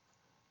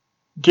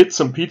Get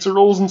some pizza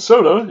rolls and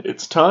soda.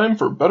 It's time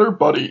for Better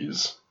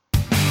Buddies.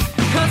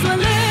 'Cause we're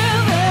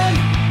living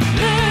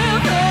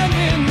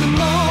in the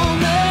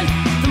moment.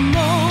 So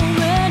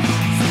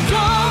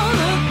don't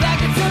look back,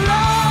 it's a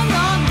long,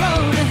 long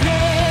road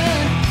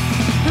ahead.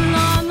 A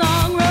long,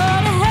 long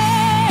road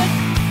ahead.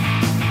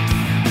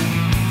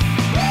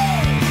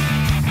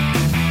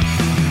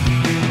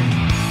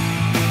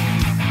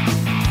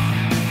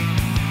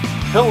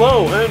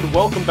 Hello and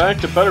welcome back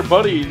to Better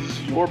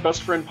Buddies, your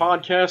best friend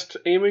podcast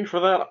aiming for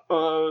that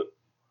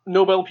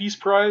Nobel Peace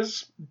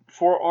Prize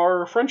for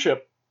our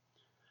friendship.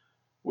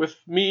 With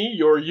me,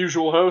 your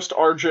usual host,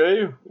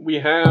 RJ, we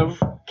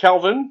have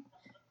Calvin.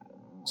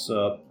 What's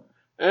up?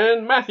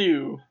 And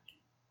Matthew.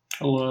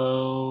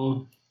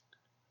 Hello.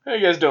 How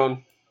you guys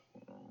doing?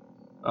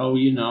 Oh,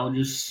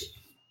 just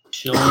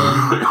chilling.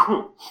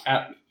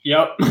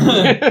 Yep.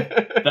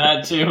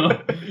 That too.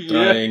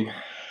 Yeah. Dying.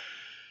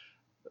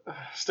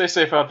 Stay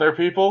safe out there,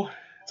 people.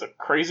 It's a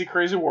crazy,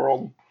 crazy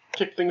world.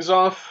 Kick things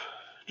off.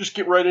 Just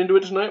get right into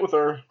it tonight with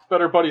our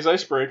Better Buddies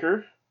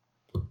icebreaker.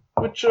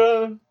 Which,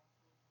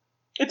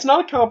 it's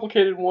not a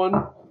complicated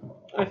one.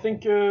 I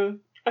think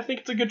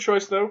it's a good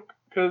choice, though,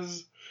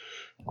 because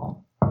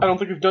I don't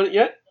think we've done it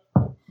yet.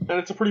 And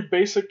it's a pretty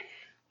basic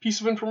piece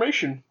of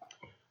information.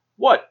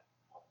 What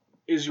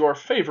is your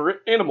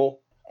favorite animal?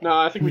 No,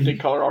 I think we did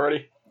color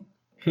already.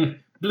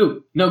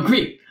 Blue. No,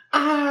 green.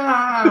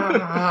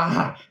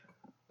 Ah.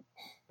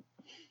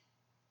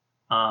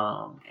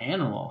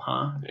 Animal,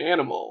 huh?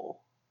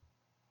 Animal.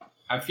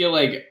 I feel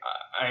like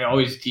I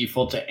always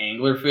default to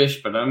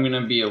anglerfish, but I'm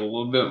gonna be a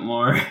little bit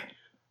more,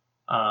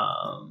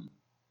 I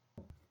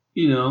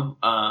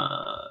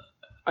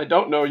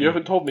don't know. You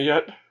haven't told me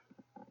yet.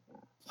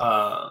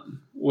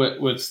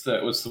 What's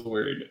the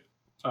word?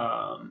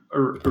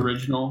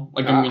 Original.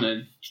 Like I'm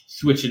gonna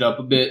switch it up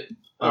a bit.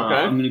 Okay.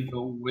 I'm gonna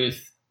go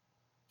with,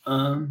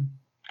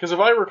 Because if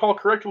I recall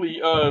correctly,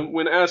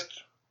 when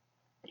asked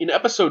in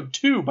episode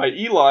 2 by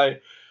Eli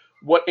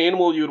what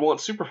animal you would want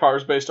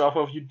superpowers based off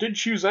of, you did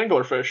choose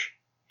anglerfish.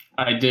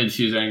 I did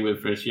choose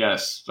anglerfish.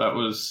 Yes, that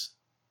was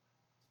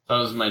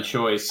my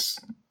choice,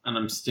 and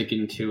I'm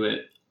sticking to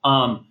it.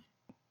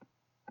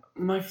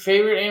 My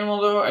favorite animal,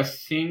 though, I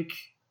think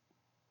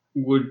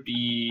would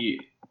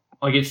be,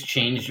 like, it's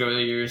changed over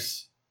the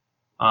years.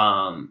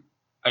 I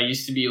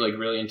used to be like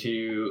really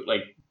into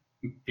like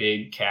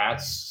big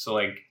cats, so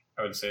like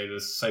I would say the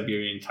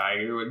Siberian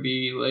tiger would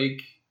be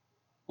like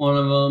one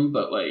of them,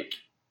 but like,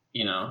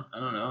 I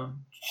don't know,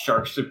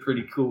 sharks are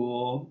pretty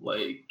cool,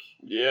 like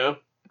Yeah.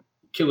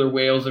 killer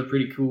whales are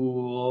pretty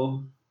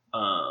cool,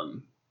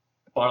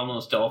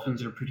 bottlenose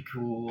dolphins are pretty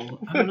cool.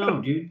 I don't know,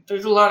 dude,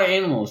 there's a lot of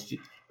animals, dude.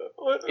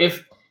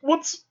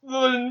 What's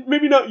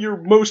maybe not your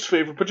most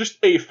favorite, but just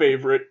a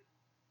favorite?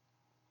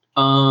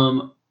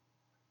 I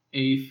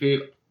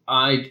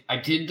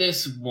did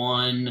this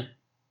one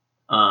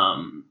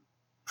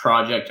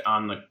project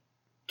on the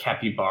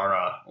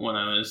capybara when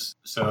I'll say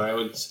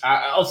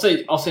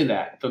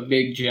that the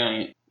big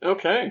giant.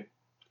 Okay.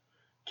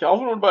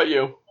 Calvin, what about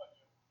you?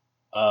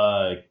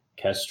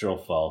 Kestrel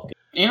falcon.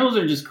 Animals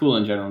are just cool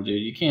in general,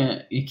 dude. You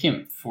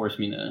can't force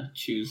me to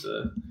choose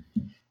a.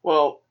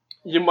 Well,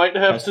 you might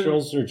have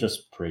Kestrels are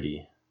just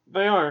pretty.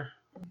 They are.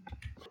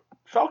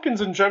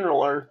 Falcons in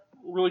general are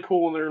really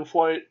cool when they're in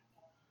flight.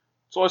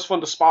 It's always fun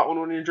to spot one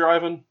when you're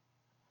driving.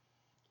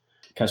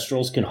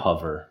 Kestrels can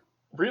hover.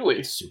 Really?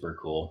 It's super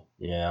cool.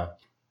 Yeah.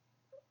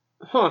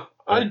 Huh.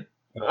 I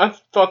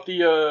thought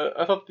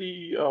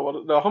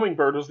the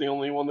hummingbird was the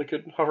only one that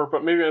could hover,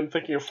 but maybe I'm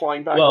thinking of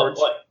flying backwards.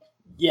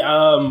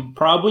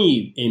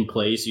 Probably in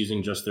place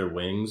using just their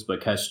wings,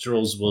 but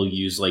kestrels will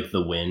use like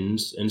the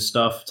winds and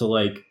stuff to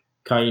like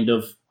kind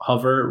of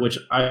hover, which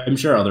I'm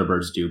sure other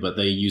birds do, but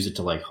they use it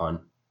to like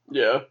hunt.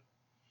 Yeah.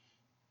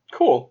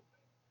 Cool.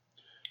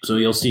 So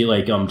you'll see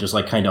like just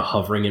like kind of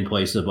hovering in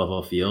place above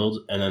a field,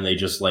 and then they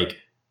just like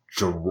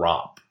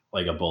drop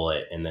like a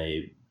bullet, and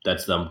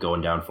that's them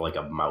going down for like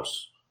a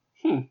mouse.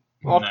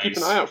 I'll have to keep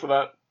an eye out for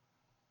that.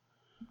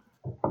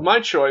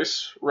 My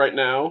choice right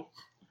now,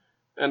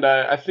 and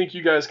I think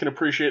you guys can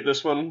appreciate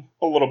this one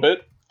a little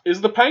bit,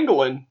 is the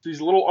pangolin.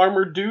 These little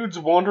armored dudes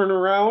wandering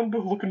around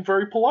looking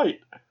very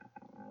polite.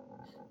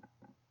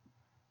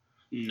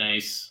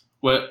 Nice.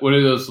 What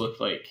do those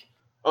look like?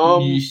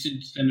 You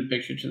should send a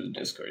picture to the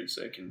Discord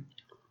so I can,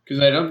 because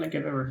I don't think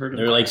I've ever heard of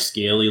them. They're like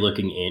scaly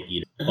looking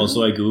anteater.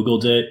 Also, I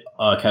googled it.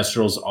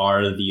 Kestrels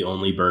are the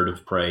only bird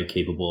of prey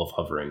capable of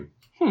hovering.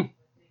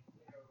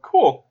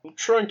 Cool. I'm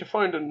trying to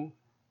find an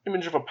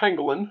image of a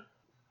pangolin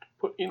to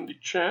put in the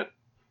chat.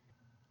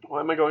 Why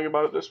am I going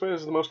about it this way? This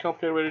is the most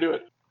complicated way to do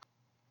it.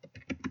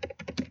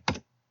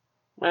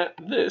 Matt,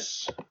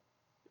 this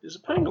is a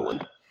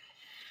pangolin.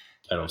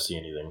 I don't see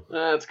anything.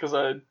 That's because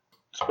I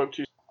spoke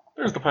to you.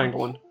 There's the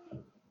pangolin.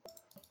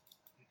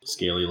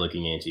 Scaly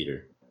looking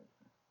anteater.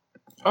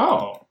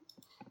 Oh,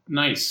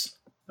 nice.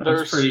 There's-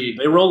 That's pretty.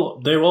 They roll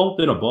up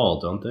in a ball,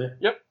 don't they?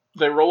 Yep.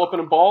 They roll up in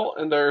a ball,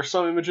 and there are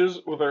some images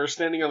where they're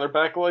standing on their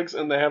back legs,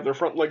 and they have their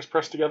front legs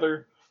pressed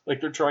together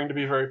like they're trying to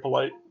be very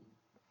polite.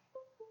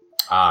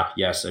 Ah,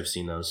 yes, I've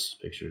seen those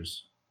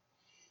pictures.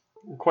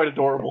 Quite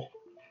adorable.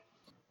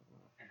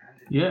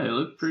 Yeah, it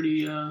looked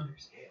pretty.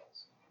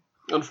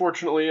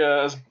 Unfortunately,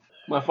 as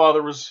my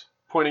father was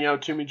pointing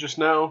out to me just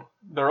now,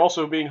 they're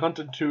also being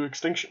hunted to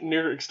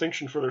near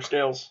extinction for their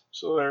scales.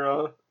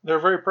 So they're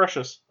very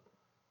precious.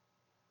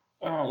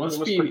 Oh, We let's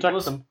must be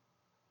protect them.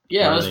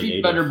 Yeah, Why are let's they be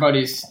native? better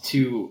buddies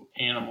to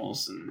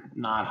animals and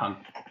not hunt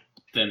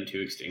them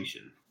to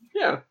extinction.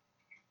 Yeah.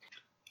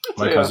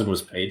 My cousin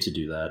was paid to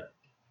do that.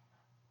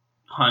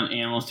 Hunt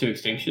animals to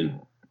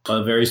extinction?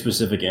 A very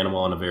specific animal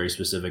on a very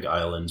specific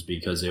island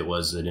because it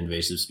was an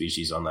invasive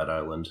species on that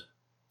island.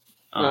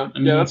 I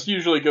mean, yeah, that's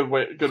usually good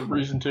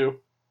reason too.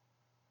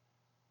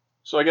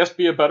 So I guess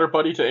be a better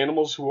buddy to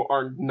animals who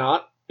are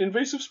not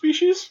invasive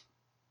species.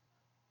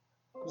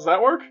 Does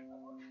that work?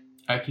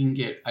 I can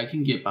get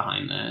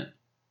behind that.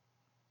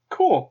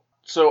 Cool.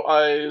 So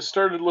I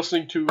started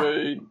listening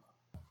to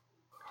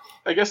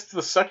I guess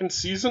the second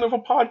season of a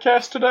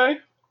podcast today.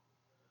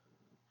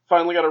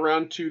 Finally got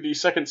around to the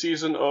second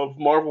season of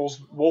Marvel's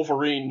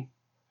Wolverine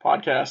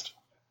podcast.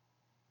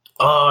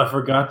 Oh, I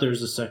forgot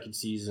there's a second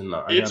season.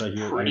 It's I pretty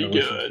gotta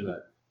listen good. to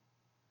that.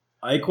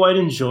 I quite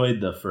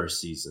enjoyed the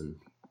first season.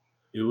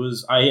 It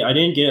was I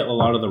didn't get a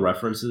lot of the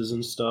references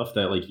and stuff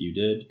that like you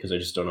did because I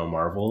just don't know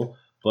Marvel,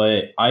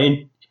 but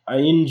I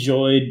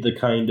enjoyed the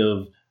kind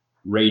of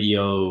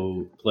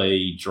radio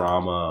play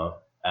drama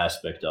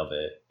aspect of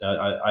it.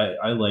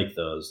 I like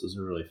those. Those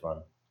are really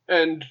fun.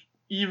 And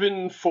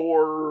even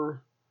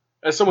for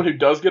as someone who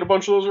does get a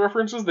bunch of those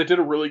references, they did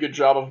a really good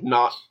job of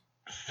not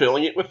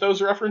filling it with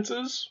those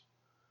references,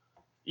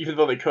 even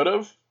though they could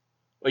have.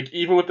 Like,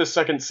 even with the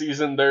second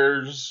season,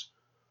 there's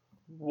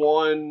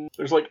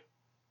like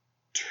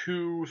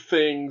two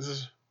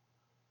things.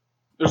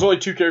 There's only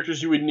two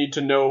characters you would need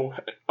to know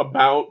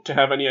about to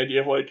have any idea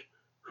of, like,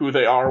 who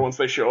they are once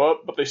they show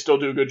up, but they still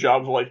do a good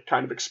job of, like,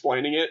 kind of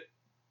explaining it.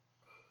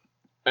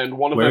 And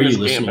one of Where them are is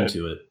you listening Gambit.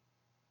 to it?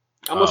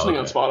 I'm listening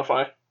okay. on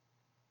Spotify.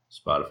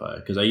 Spotify,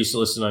 because I used to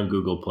listen on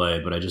Google Play,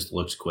 but I just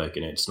looked quick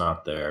and it's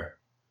not there.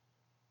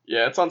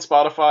 Yeah, it's on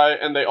Spotify,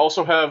 and they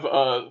also have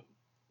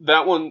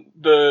that one.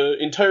 The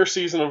entire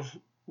season of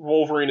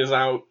Wolverine is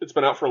out. It's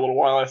been out for a little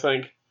while, I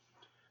think,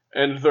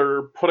 and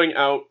they're putting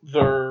out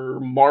their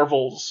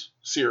Marvels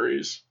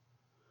series,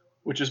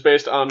 which is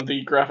based on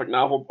the graphic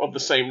novel of the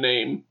same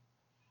name,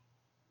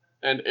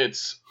 and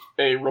it's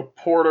a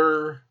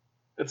reporter.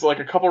 It's like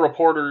a couple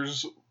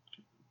reporters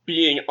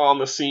being on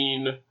the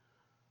scene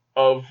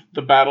of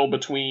the battle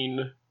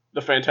between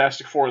the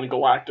Fantastic Four and the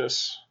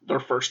Galactus, their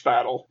first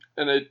battle.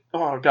 And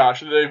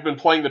they've been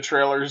playing the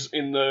trailers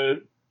in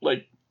the,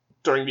 like,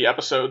 during the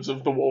episodes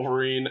of the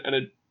Wolverine, and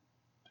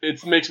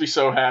it makes me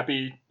so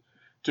happy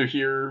to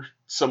hear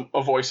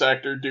a voice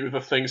actor do the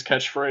Thing's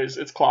catchphrase,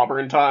 "It's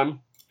clobbering time."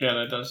 Yeah,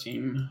 that does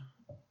seem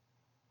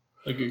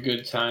like a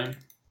good time.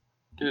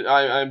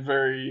 I'm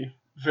very,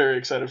 very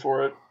excited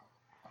for it.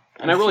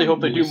 And I really hope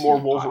they do more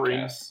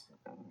Wolverine.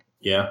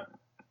 Yeah.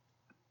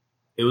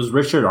 It was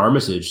Richard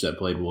Armitage that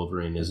played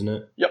Wolverine, isn't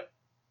it? Yep.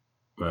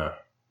 Yeah.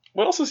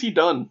 What else has he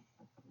done?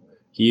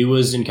 He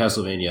was in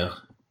Castlevania.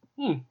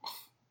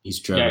 He's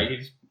Trevor. Yeah,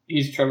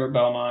 he's Trevor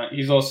Belmont.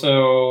 He's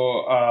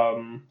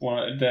also one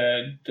of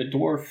the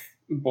dwarf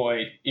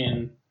boy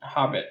in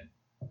Hobbit.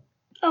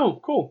 Oh,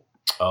 cool.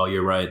 Oh,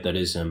 you're right. That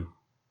is him.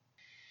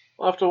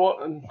 I'll have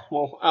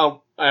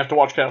to I have to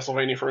watch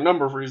Castlevania for a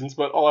number of reasons,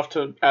 but I'll have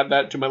to add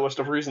that to my list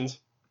of reasons.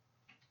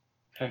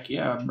 Heck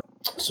yeah, bro.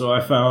 So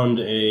I found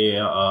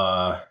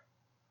a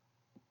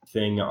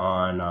thing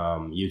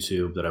on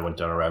YouTube that I went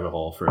down a rabbit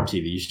hole for a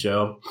TV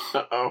show.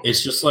 Uh-oh.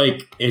 It's just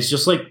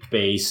like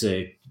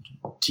basic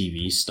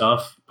TV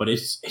stuff, but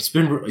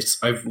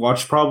I've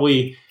watched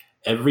probably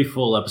every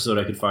full episode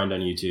I could find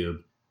on YouTube,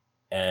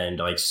 and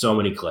like so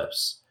many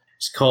clips.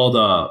 It's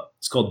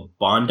called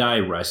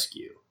Bondi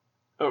Rescue.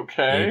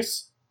 Okay.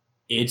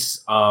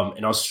 It's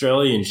an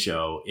Australian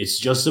show. It's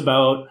just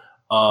about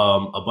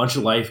a bunch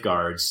of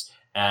lifeguards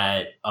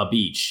at a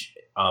beach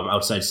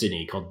outside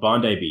Sydney called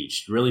Bondi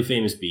Beach, really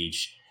famous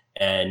beach.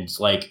 And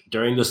like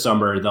during the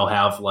summer, they'll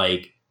have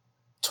like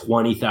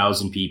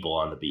 20,000 people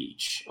on the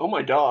beach. Oh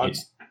my god.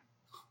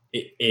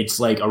 It's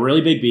like a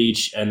really big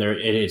beach, and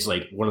it's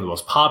like one of the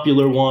most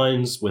popular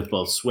ones with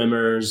both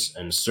swimmers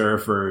and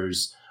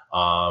surfers.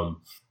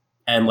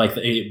 And like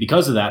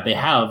because of that, they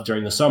have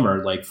during the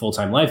summer like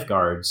full-time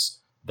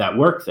lifeguards that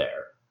work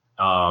there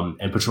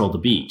and patrol the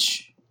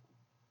beach.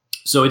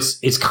 So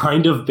it's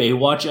kind of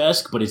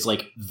Baywatch-esque, but it's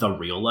like the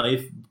real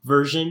life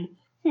version,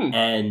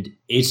 and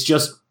it's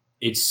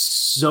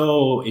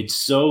so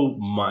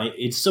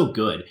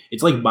good.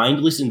 It's like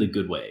mindless in the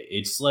good way.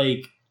 It's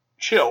like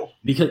chill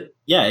because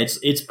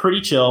it's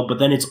pretty chill, but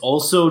then it's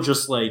also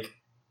just like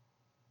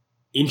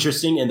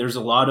interesting, and there's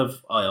a lot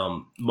of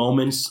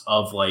moments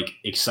of like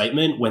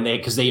excitement when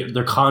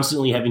they're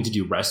constantly having to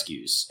do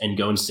rescues and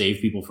go and save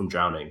people from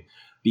drowning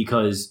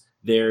because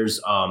there's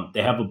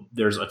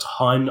a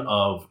ton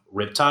of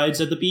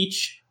riptides at the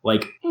beach,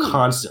 like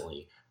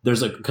constantly.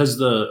 There's because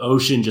the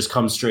ocean just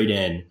comes straight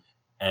in,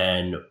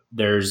 and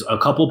there's a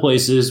couple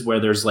places where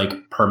there's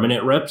like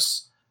permanent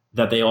rips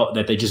that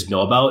they just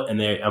know about, and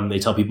they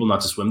tell people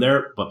not to swim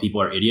there, but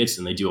people are idiots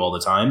and they do all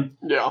the time.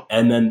 Yeah.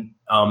 And then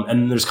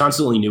there's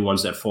constantly new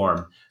ones that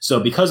form. So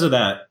because of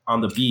that,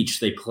 on the beach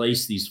they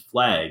place these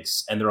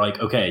flags, and they're like,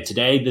 okay,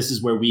 today this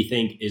is where we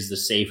think is the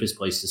safest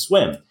place to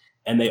swim,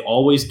 and they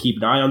always keep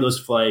an eye on those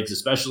flags,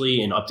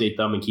 especially, and update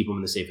them and keep them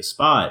in the safest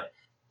spot.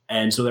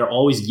 And so they're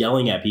always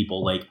yelling at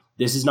people like,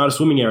 this is not a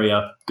swimming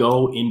area,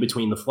 go in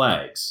between the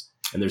flags.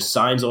 And there's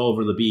signs all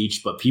over the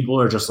beach, but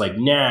people are just like,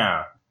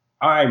 nah,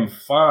 I'm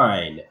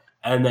fine.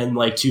 And then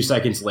like 2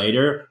 seconds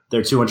later,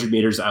 they're 200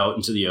 meters out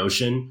into the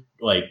ocean,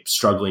 like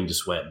struggling to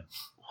swim.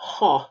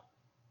 Huh.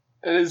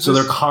 And So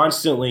they're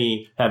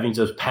constantly having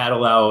to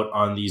paddle out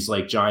on these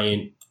like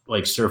giant,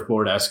 like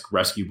surfboard-esque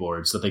rescue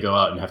boards that they go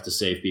out and have to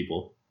save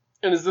people.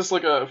 And is this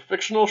like a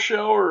fictional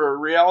show or a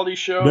reality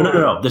show?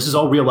 No. This is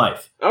all real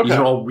life. Okay. These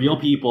are all real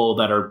people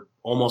that are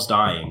almost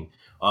dying.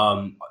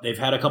 They've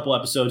had a couple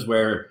episodes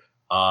where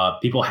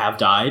people have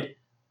died.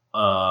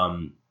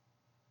 Very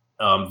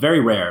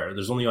rare.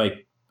 There's only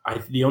like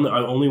the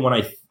only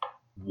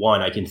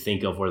one I can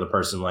think of where the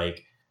person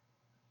like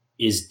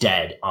is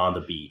dead on the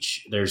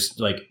beach. There's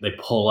like they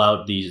pull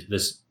out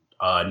this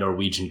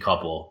Norwegian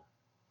couple,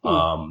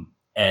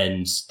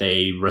 and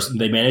they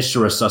managed to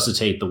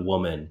resuscitate the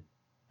woman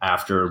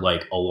after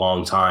like a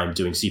long time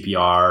doing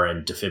CPR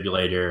and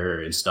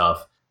defibrillator and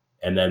stuff,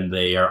 and then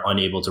they are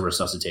unable to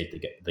resuscitate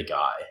the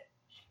guy.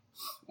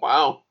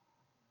 Wow.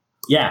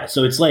 Yeah,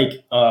 so it's like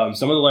some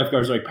of the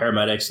lifeguards are like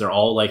paramedics. They're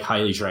all like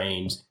highly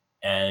trained,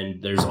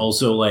 and there's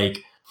also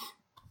like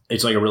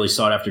it's like a really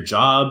sought after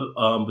job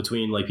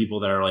between like people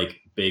that are like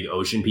big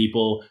ocean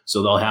people.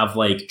 So they'll have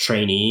like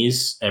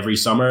trainees every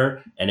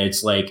summer, and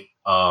it's like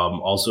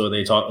also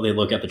they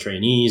look at the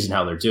trainees and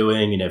how they're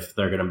doing, and if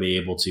they're going to be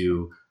able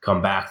to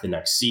come back the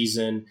next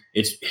season.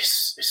 It's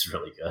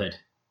really good.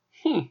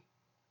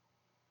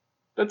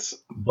 That's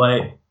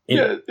But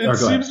it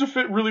seems to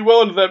fit really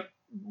well into that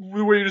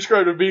the way you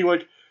described it, being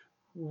like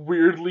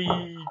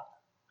weirdly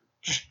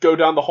just go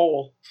down the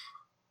hole.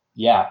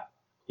 Yeah.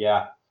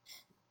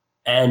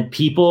 And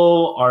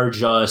people are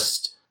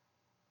just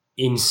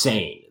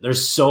insane.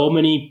 There's so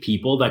many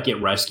people that get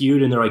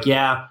rescued and they're like,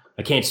 yeah,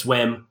 I can't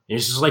swim. And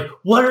it's just like,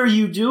 what are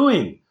you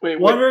doing?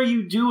 What are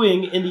you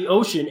doing in the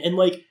ocean? And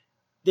like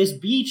this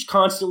beach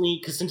constantly,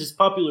 because since it's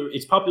popular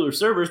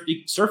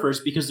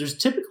surfers because there's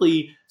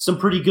typically some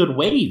pretty good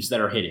waves that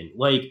are hitting,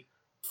 like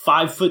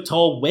 5 foot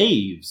tall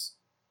waves.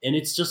 And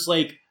it's just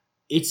like,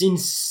 it's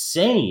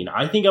insane.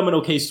 I think I'm an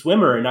okay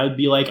swimmer, and I'd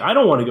be like, I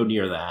don't want to go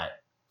near that.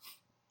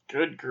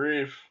 Good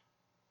grief.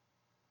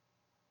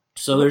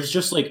 So there's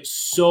just like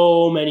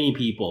so many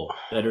people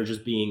that are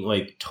just being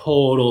like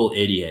total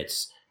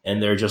idiots.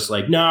 And they're just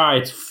like, nah,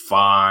 it's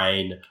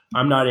fine.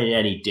 I'm not in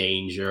any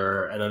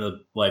danger. And then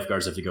the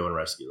lifeguards have to go and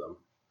rescue them.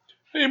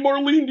 Hey,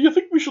 Marlene, do you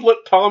think we should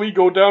let Tommy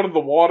go down in the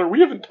water?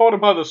 We haven't taught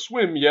him how to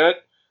swim yet.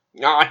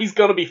 Nah, he's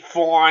gonna be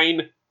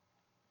fine.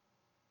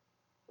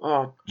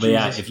 Oh, but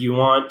yeah, if you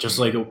want just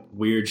like a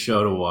weird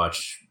show to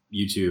watch,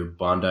 YouTube,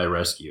 Bondi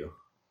Rescue.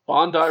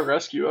 Bondi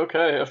Rescue,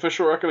 okay.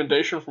 Official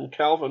recommendation from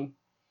Calvin.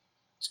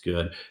 It's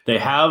good. They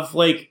have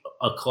like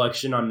a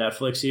collection on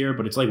Netflix here,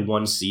 but it's like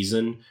one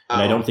season.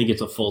 And I don't think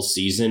it's a full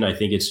season. I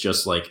think it's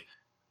just like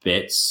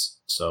bits.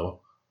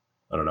 So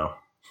I don't know.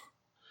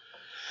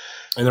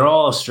 And they're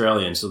all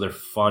Australian, so they're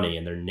funny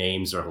and their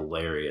names are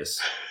hilarious.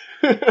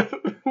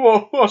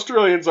 Well,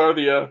 Australians are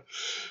the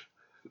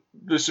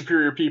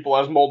superior people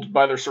as molded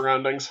by their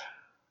surroundings.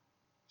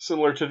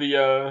 Similar to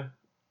the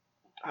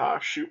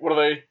what are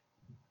they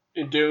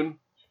in Dune?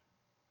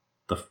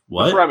 The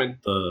what? The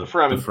Fremen. The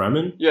Fremen. The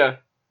Fremen? Yeah.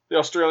 The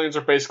Australians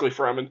are basically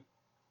Fremen.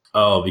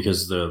 Oh,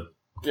 because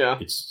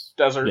it's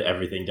desert.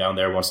 Everything down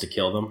there wants to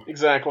kill them.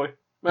 Exactly.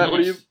 Matt,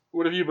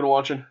 what have you been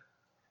watching?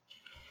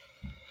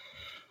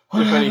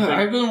 If anything.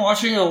 I've been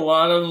watching a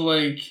lot of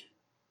like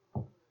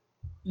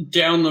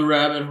down the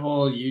rabbit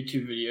hole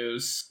YouTube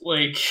videos.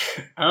 Like,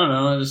 I don't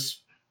know,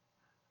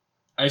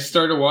 I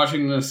started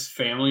watching this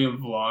family of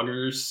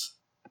vloggers.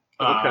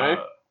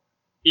 Okay.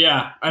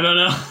 Yeah, I don't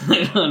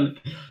know.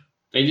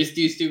 They just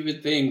do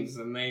stupid things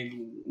and they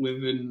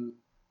live in,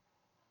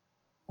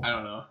 I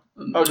don't know,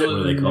 Okay. What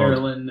are they called?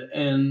 Maryland,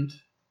 and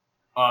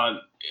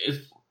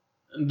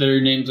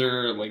their names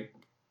are like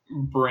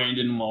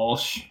Brandon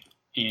Walsh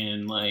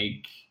and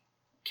like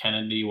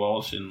Kennedy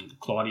Walsh and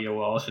Claudia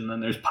Walsh, and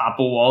then there's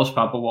Papa Walsh.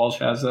 Papa Walsh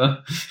has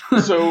a...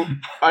 So,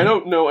 I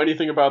don't know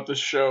anything about this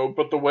show,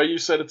 but the way you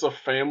said it's a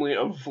family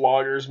of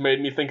vloggers made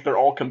me think they're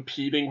all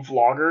competing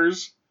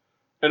vloggers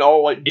and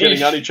all like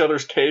getting on each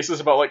other's cases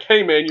about like,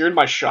 hey man, you're in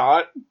my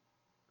shot.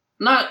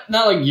 Not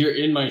like you're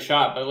in my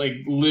shot, but like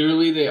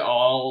literally they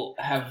all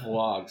have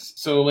vlogs.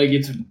 So like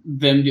it's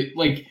them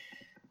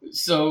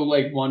so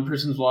like one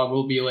person's vlog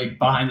will be like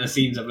behind the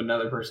scenes of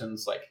another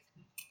person's, like,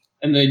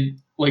 and they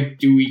like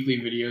do weekly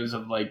videos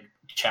of like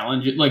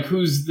challenges, like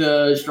who's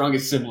the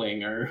strongest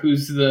sibling or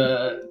who's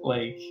the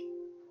like.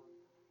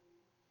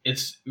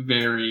 It's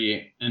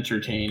very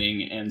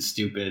entertaining and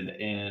stupid,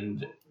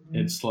 and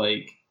it's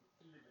like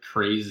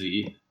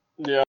crazy.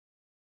 Yeah.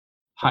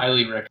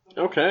 Highly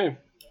Okay.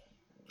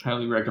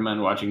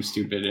 recommend watching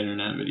stupid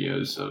internet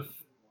videos of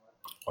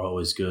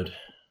Always good.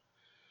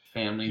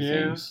 family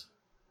Yeah. things.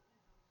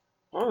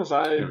 What was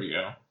There I? we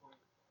go.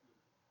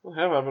 What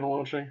have I been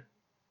watching?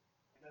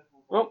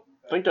 Well,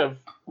 I think I've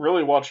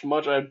really watched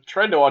much. I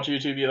tried to watch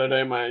YouTube the other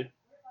day. My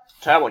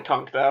tablet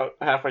conked out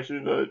halfway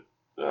through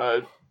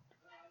the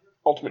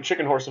Ultimate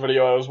Chicken Horse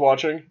video I was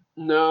watching.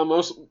 No,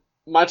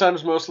 my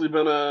time's mostly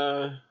been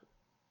the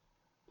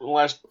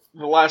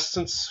last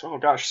since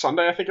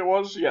Sunday I think it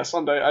was. Yeah,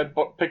 Sunday. I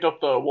picked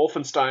up the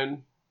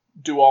Wolfenstein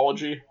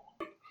duology.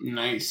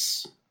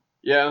 Nice.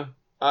 Yeah,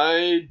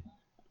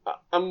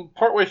 I'm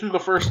partway through the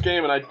first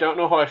game and I don't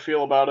know how I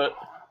feel about it.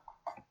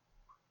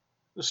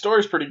 The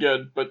story's pretty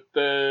good, but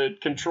the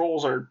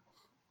controls are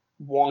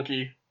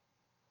wonky.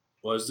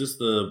 Was this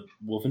the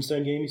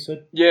Wolfenstein game you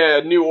said? Yeah,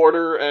 New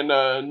Order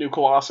and New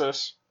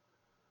Colossus.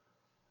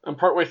 I'm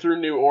partway through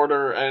New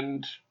Order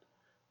and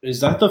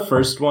Is that the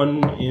first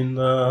one in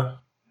the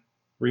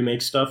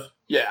remake stuff?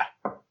 yeah.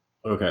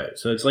 Okay,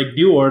 so it's like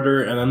New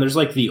Order, and then there's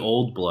like the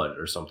Old Blood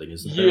or something,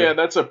 isn't there? Yeah,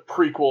 that's a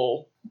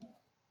prequel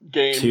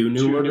game To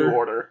New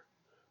Order?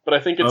 But I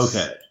think it's,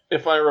 Okay.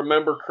 if I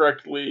remember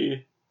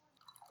correctly,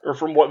 or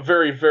from what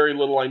very, very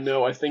little I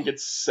know, I think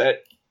it's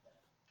set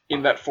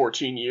in that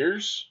 14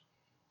 years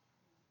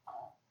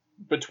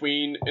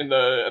between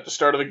at the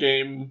start of the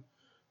game.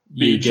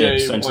 You BJ get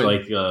essentially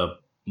went- like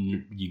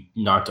you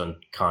knocked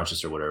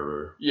unconscious or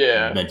whatever.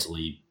 Yeah.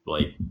 Mentally,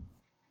 like,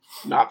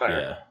 Not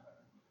there. yeah.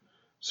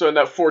 So in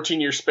that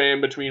 14-year span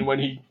between when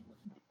he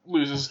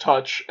loses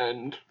touch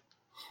and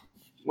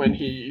when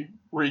he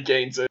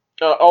regains it.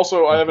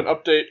 Also, I have an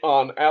update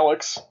on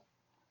Alex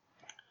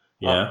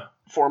Yeah.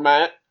 for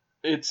Matt.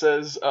 It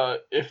says,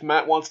 if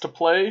Matt wants to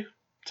play,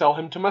 tell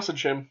him to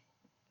message him.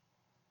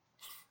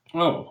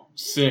 Oh,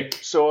 sick.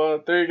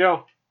 So there you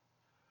go.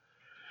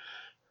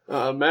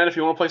 Matt, if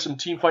you want to play some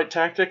Teamfight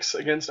Tactics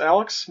against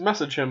Alex,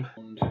 message him.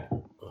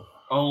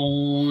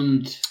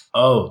 Owned.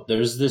 Oh,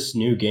 there's this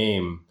new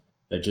game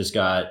that just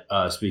got,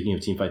 speaking of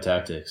Teamfight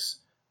Tactics,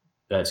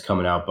 that's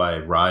coming out by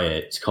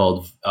Riot. It's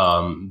called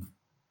Valorant.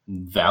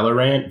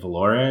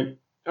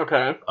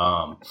 Okay.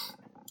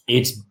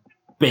 It's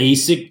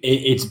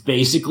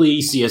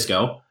basically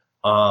CS:GO.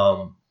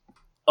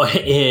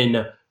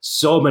 In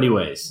so many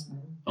ways.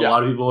 A Yeah.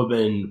 lot of people have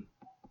been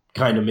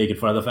kind of making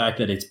fun of the fact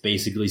that it's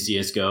basically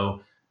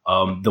CS:GO.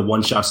 The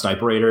one-shot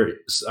sniperator,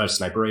 I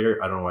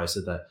don't know why I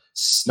said that.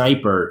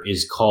 Sniper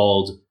is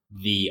called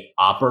the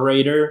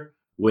operator,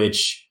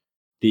 which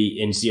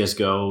in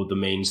CS:GO, the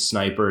main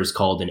sniper is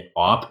called an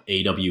op,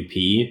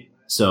 AWP.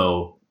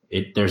 So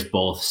there's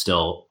both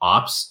still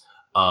ops.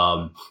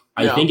 I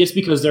Yeah. think it's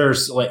because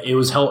there's like I think it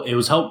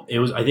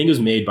was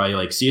made by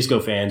like CS:GO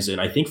fans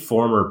and I think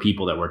former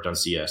people that worked on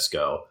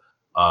CS:GO.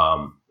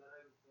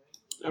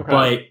 Okay.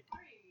 But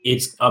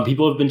it's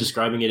people have been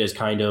describing it as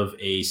kind of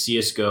a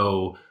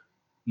CS:GO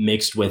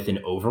mixed with an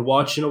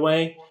Overwatch in a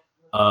way,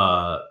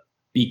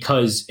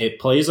 because it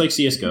plays like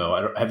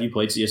CS:GO. Have you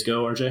played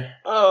CS:GO, RJ?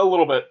 A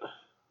little bit.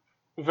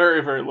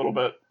 Very, very little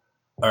bit.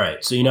 All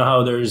right, so you know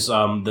how there's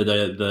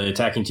the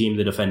attacking team,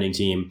 the defending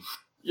team,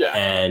 Yeah.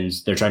 and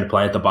they're trying to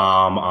plant the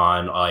bomb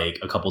on like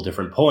a couple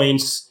different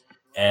points,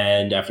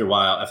 and after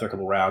a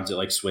couple rounds, it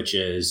like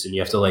switches, and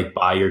you have to like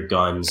buy your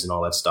guns and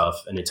all that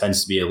stuff, and it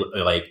tends to be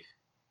like,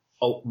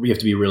 oh, you have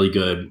to be really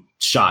good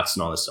shots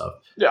and all this stuff.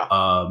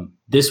 Yeah.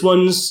 This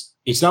one's,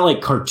 it's not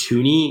like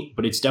cartoony,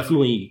 but it's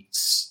definitely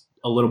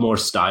a little more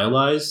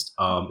stylized.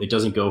 It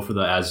doesn't go for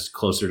the as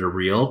closer to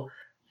real.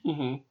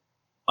 hmm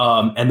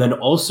And then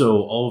also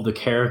all of the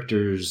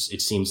characters,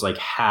 it seems like,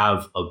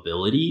 have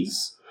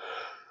abilities.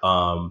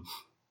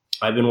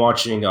 I've been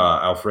watching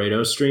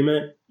Alfredo stream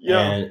it,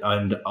 Yeah.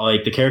 and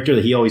like the character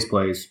that he always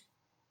plays,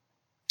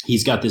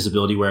 he's got this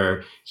ability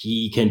where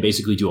he can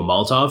basically do a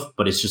Molotov,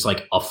 but it's just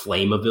like a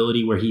flame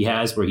ability where he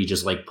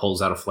just like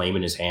pulls out a flame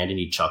in his hand and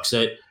he chucks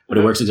it, but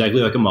it Mhm. works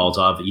exactly like a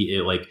Molotov.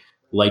 It like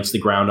lights the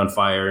ground on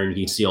fire and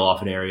he can seal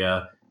off an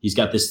area. He's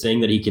got this thing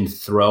that he can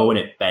throw and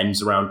it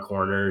bends around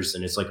corners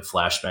and it's like a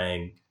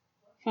flashbang.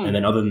 And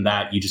then other than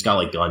that, you just got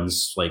like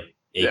guns, like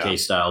AK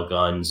style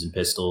guns and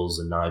pistols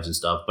and knives and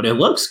stuff. But it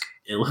looks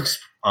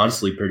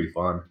honestly pretty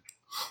fun.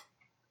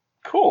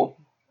 Cool.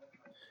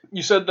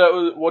 You said that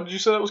was, what did you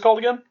say that was called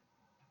again?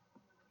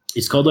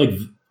 It's called like,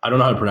 I don't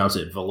know how to pronounce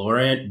it.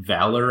 Valorant.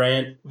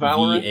 Valorant?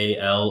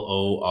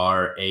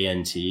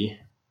 VALORANT.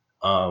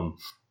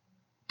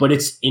 But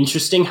it's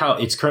interesting how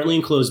it's currently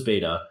in closed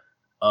beta.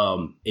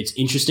 It's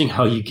interesting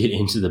how you get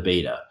into the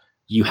beta.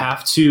 You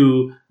have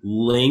to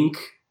link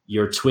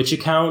your Twitch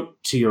account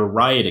to your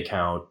Riot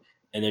account,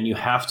 and then you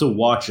have to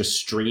watch a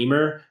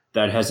streamer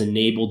that has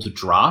enabled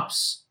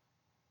drops,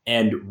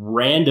 and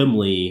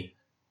randomly,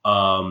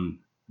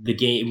 the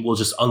game will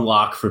just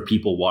unlock for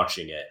people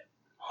watching it.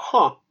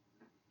 Huh.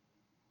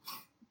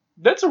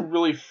 That's a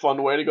really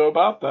fun way to go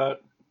about that.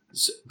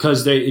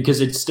 Because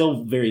it's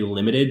still very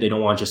limited. They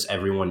don't want just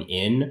everyone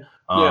in.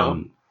 Yeah.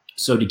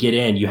 So to get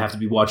in, you have to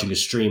be watching a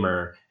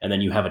streamer, and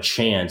then you have a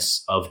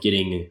chance of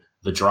getting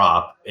the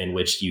drop, in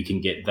which you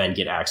can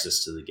get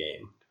access to the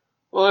game.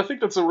 Well, I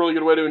think that's a really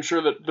good way to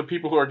ensure that the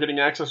people who are getting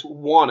access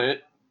want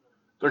it.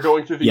 They're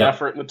going through the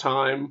effort and the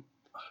time.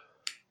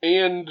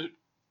 And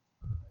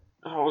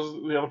what was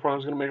the other point I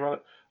was going to make about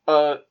it?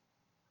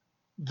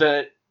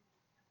 That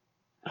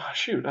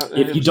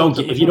if you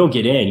don't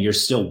get in, you're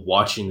still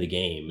watching the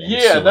game. And yeah,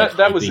 it's still,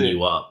 that was it.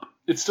 You up.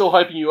 It's still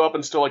hyping you up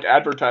and still like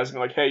advertising,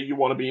 like, hey, you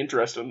want to be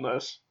interested in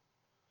this.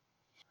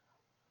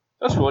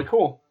 That's really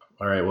cool.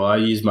 All right, well, I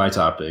used my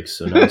topics,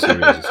 so now it's your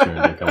guys' turn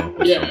to come up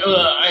with something.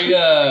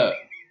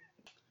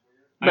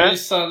 I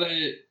just saw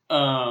that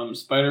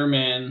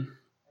Spider-Man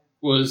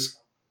was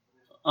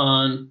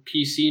on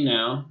PC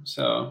now,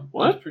 so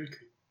what? That's pretty cool.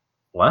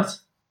 What?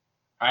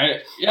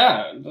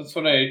 That's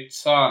what I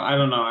saw. I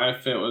don't know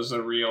if it was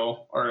a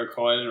real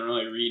article. I didn't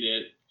really read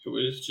it. It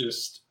was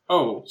just,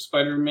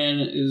 Spider-Man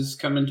is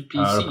coming to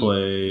PC. How to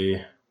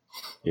play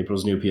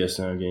April's new PS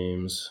Now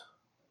games.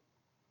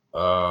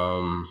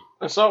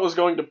 I saw it was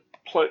going to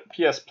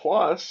PS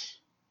Plus.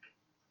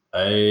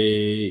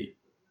 Wait,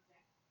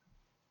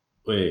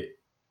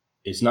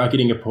 it's not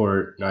getting a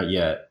port, not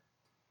yet.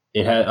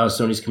 It had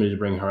Sony's committed to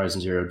bring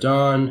Horizon Zero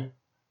Dawn.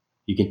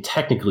 You can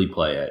technically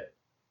play it.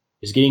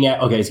 It's getting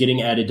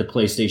added to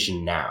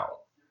PlayStation Now.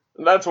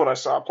 That's what I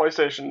saw.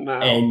 PlayStation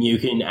Now. And you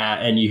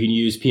can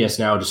use PS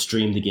Now to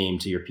stream the game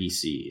to your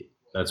PC.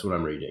 That's what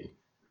I'm reading.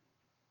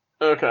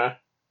 Okay.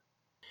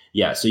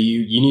 Yeah, so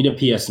you need a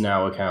PS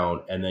Now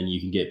account, and then you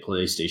can get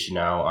PlayStation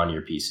Now on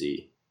your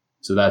PC.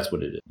 So that's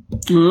what it is.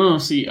 Oh,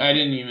 see, I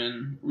didn't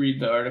even read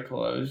the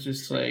article. I was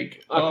just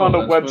like, I found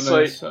a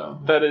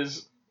website that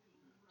is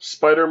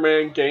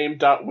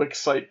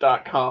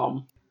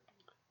spidermangame.wixsite.com.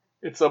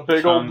 It's a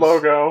big old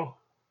logo.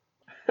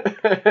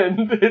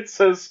 And it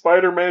says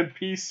Spider-Man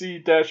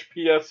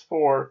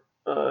PC-PS4.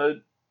 I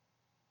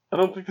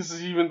don't think this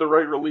is even the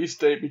right release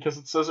date because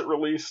it says it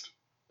released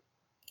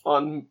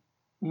on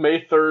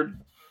May 3rd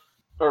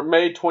or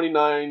May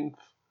 29th,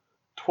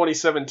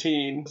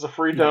 2017. There's a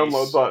free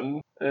download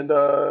button. And,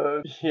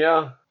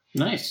 yeah.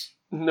 Nice.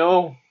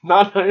 No,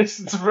 not nice.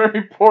 It's a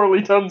very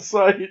poorly done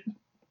site.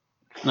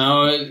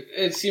 No,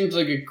 it seems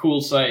like a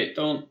cool site.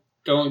 Don't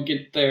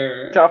get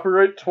there.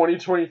 Copyright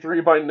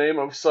 2023 by name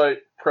of site.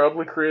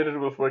 Proudly created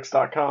with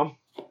Wix.com.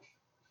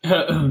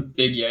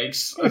 Big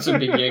yikes. That's a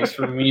big yikes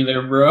for me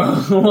there, bro.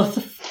 What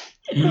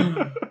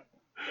the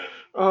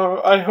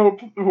I hope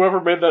whoever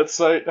made that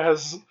site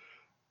has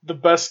the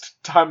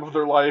best time of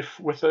their life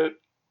with it.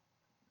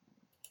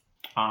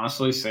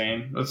 Honestly,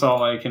 same. That's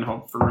all I can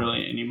hope for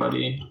really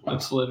anybody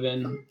that's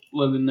living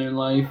their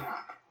life.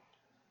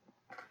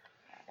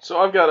 So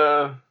I've got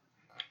a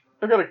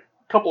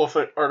couple of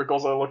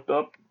articles I looked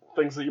up,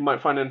 things that you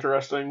might find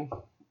interesting.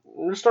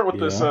 We're going to start with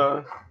this,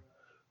 the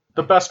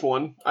best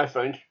one, I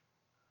think.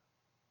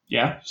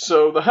 Yeah.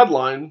 So the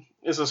headline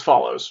is as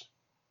follows.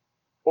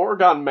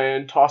 Oregon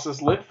man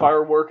tosses lit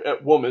firework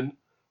at woman,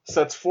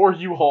 sets 4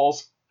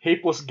 U-Hauls,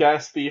 hapeless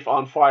gas thief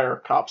on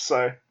fire, cops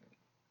say.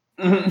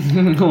 What?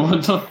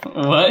 Yeah.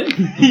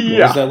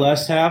 What was that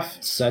last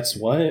half? Sets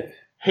what?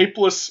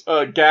 Hapeless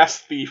gas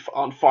thief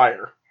on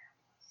fire.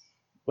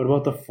 What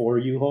about the 4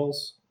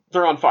 U-Hauls?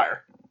 They're on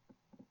fire.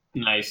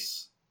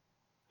 Nice.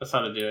 That's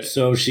how to do it.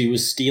 So she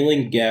was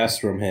stealing gas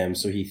from him,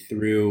 so he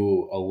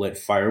threw a lit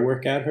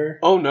firework at her?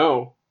 Oh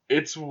no,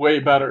 it's way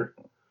better.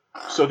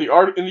 So in the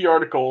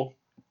article,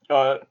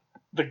 the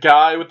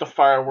guy with the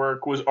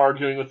firework was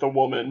arguing with the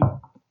woman,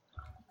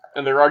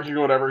 and they're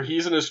arguing whatever.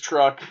 He's in his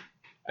truck,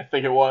 I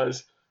think it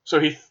was. So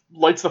he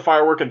lights the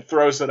firework and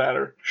throws it at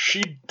her.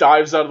 She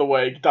dives out of the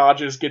way,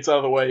 dodges, gets out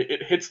of the way.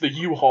 It hits the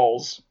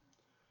U-Hauls,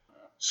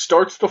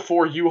 starts the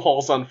 4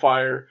 U-Hauls on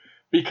fire,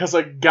 because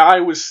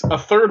a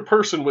third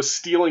person was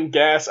stealing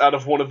gas out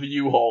of one of the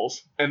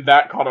U-Hauls, and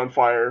that caught on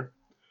fire.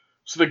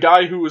 So the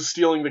guy who was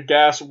stealing the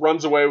gas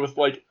runs away with,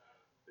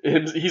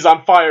 he's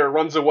on fire,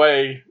 runs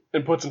away,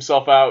 and puts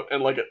himself out,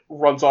 and,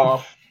 runs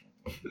off.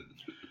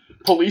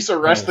 Police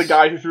arrest the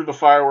guy who threw the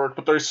firework,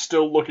 but they're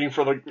still looking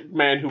for the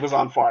man who was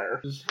on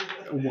fire.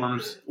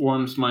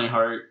 Warms my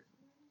heart.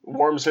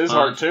 Warms his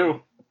heart,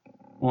 too.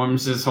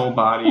 Warms his whole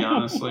body,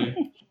 honestly.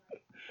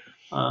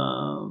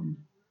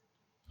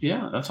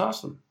 Yeah, that's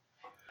awesome.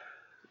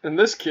 And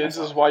this, kids,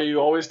 is why you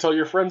always tell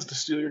your friends to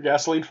steal your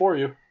gasoline for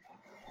you.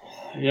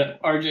 Yeah,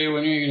 RJ,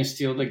 when are you going to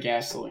steal the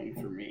gasoline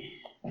for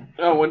me?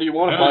 Oh, when do you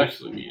want to buy?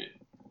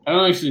 I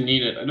don't actually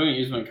need it. I don't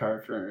use my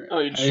car for... Oh,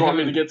 you just want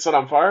me to get set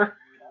on fire?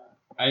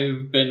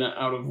 I've been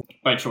out of...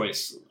 by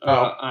choice.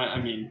 Oh.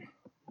 I mean...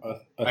 I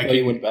thought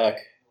you went back.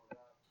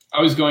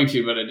 I was going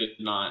to, but I did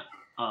not.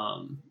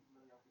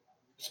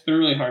 It's been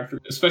really hard for...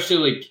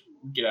 especially,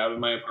 get out of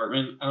my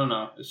apartment. I don't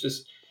know. It's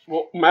just...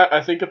 Well, Matt,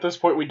 I think at this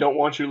point we don't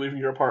want you leaving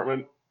your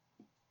apartment.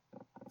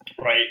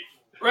 Right.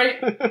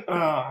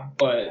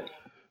 But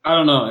I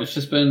don't know. It's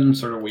just been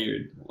sort of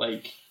weird.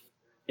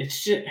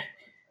 It's just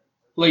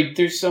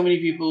there's so many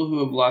people who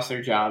have lost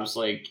their jobs.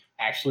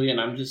 Actually,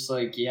 and I'm just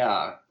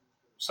yeah,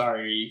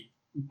 sorry,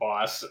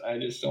 boss. I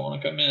just don't want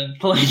to come in.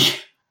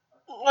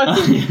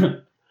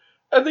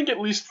 I think at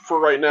least for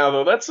right now,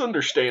 though, that's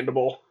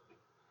understandable.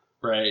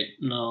 Right.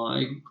 No,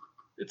 It's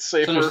it's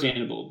safer.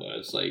 understandable, but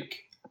it's like,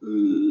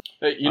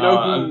 Hey,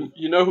 Uh,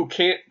 you know who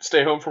can't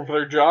stay home from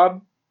their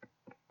job?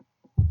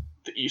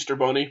 The Easter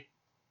Bunny.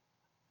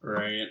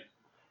 right.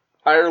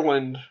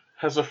 Ireland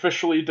has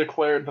officially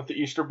declared that the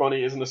Easter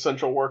Bunny is an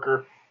essential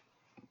worker.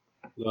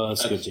 Well,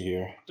 that's good to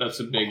hear. That's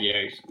a big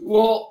yikes.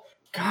 Well,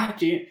 god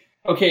damn.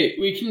 Okay,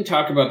 we can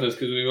talk about this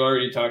because we've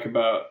already talked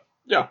about.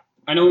 Yeah.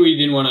 I know we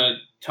didn't want to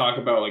talk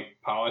about like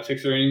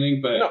politics or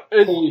anything, but No,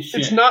 holy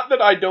shit! it's not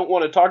that I don't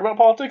want to talk about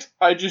politics.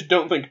 I just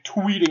don't think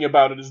tweeting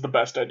about it is the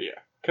best idea.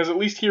 Because at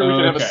least here we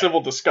can have a Okay.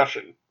 civil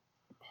discussion.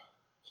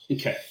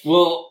 Okay.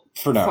 Well,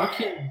 For now.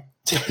 fucking.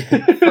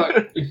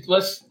 Fuck.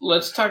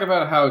 Let's talk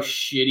about how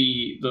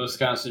shitty the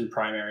Wisconsin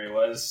primary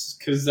was,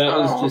 because that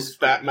was just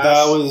that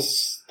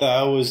mess.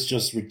 That was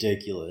just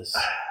ridiculous.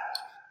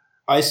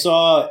 I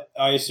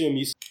assume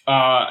you.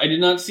 I did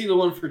not see the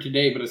one for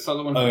today, but I saw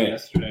the one from Okay.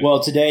 yesterday.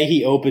 Well, today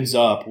he opens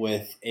up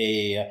with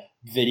a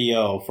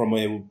video from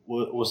a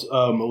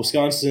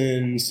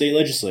Wisconsin state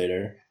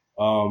legislator.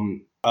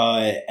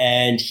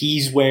 And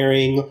he's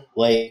wearing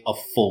like a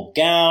full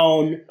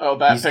gown. Oh,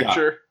 that He's got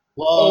picture.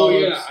 Gloves,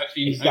 yeah, I've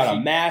seen. he's got a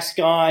mask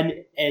on,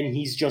 and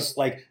he's just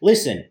like,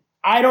 listen,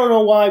 I don't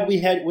know why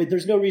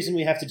there's no reason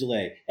we have to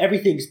delay.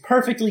 Everything's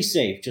perfectly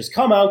safe. Just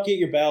come out, get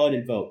your ballot,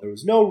 and vote. There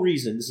was no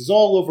reason. This is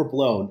all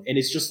overblown. And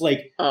it's just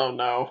like, Oh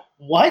no.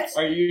 what?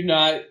 Are you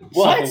not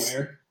What?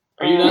 self-aware?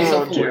 Are you not Oh,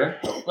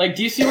 self-aware? Like,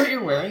 do you see what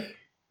you're wearing?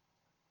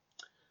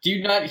 Do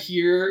you not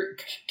hear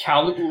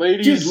Calvin?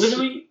 Ladies, Dude,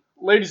 literally.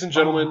 ladies and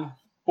gentlemen,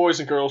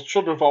 boys and girls,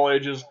 children of all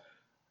ages,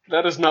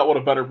 that is not what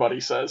a better buddy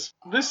says.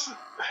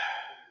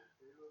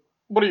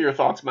 What are your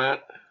thoughts,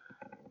 Matt?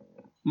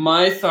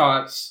 My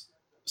thoughts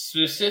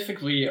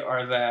specifically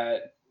are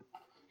that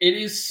it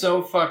is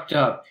so fucked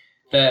up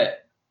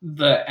that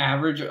the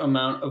average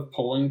amount of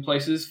polling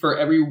places for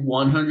every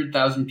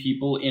 100,000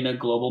 people in a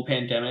global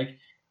pandemic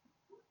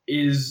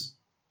is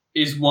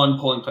one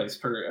polling place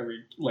per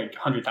every like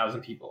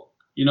 100,000 people.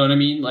 You know what I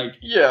mean? Like,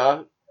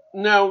 Yeah.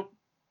 Now,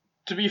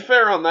 to be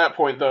fair on that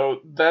point,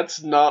 though,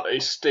 that's not a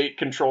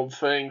state-controlled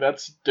thing.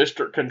 That's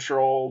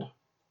district-controlled.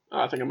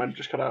 I think I might have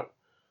just cut out.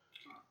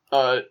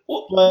 But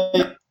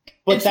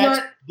It's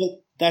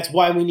that's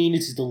why we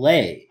needed to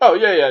delay. Oh,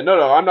 yeah.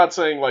 No. I'm not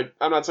saying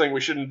we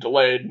shouldn't have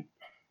delayed.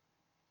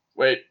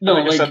 Wait, No, I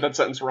think I like- said that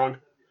sentence wrong.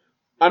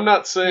 I'm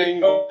not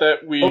saying Oh.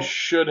 that we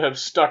should have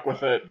stuck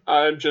with it.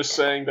 I'm just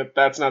saying that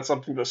that's not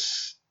something the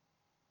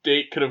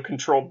state could have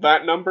controlled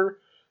that number.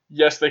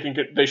 Yes,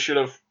 they should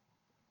have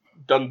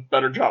done a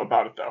better job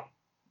about it, though.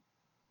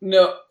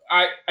 no,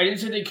 I didn't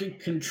say they could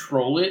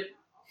control it,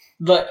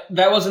 but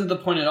that wasn't the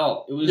point at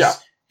all. It was Yeah.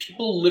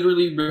 people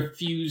literally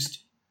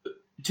refused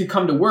to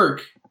come to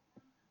work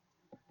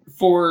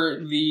for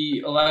the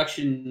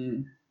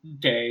election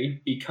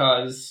day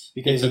because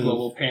it's a of-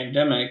 global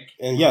pandemic.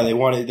 And yeah,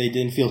 they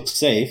didn't feel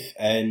safe.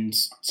 And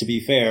to be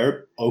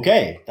fair,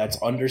 okay,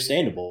 that's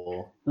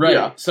understandable. Right.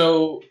 Yeah.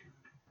 So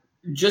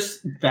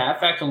just that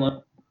fact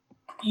alone,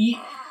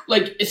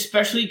 like,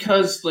 especially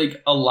because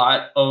like a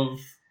lot of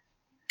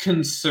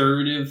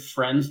conservative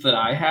friends that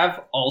I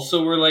have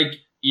also were like,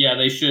 yeah,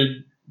 they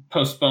should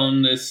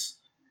postpone this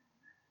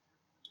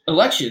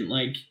election.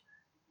 Like,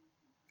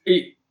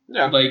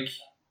 Yeah.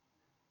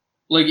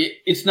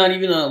 it's not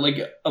even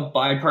a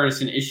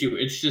bipartisan issue.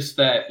 It's just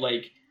that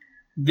like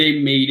they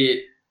made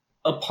it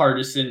a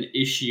partisan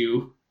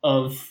issue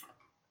of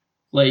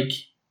like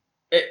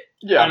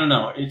Yeah. I don't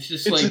know. It's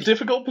just It's like a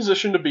difficult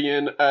position to be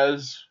in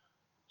as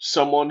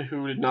someone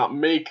who did not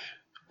make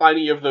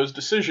any of those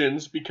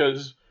decisions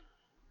because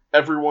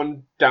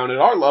everyone down at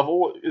our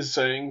level is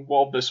saying,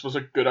 well, this was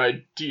a good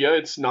idea,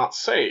 it's not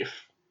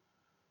safe.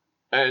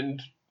 And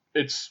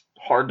it's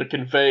hard to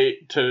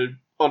convey, to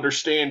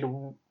understand,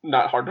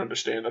 not hard to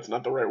understand, that's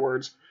not the right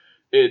words.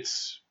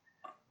 It's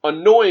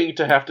annoying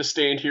to have to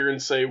stand here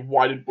and say,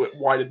 why did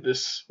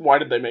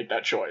they make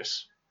that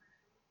choice?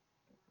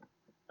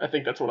 I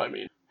think that's what I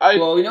mean.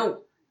 well,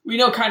 we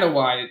know kind of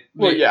why.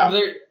 Well, yeah.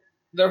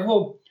 Their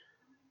whole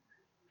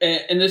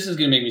and this is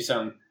gonna make me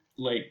sound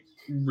like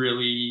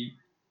really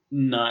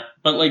not,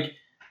 but like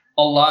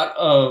a lot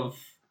of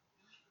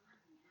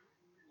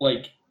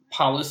like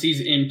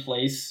policies in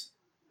place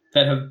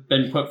that have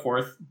been put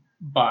forth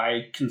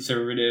by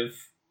conservative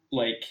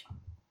like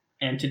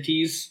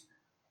entities,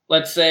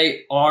 let's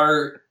say,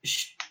 are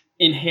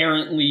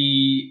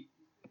inherently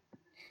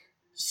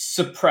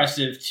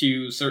suppressive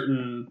to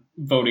certain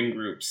voting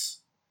groups.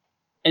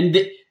 And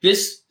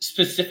this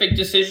specific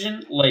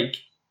decision, like,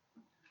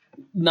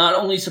 not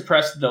only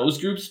suppressed those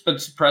groups,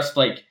 but suppressed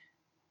like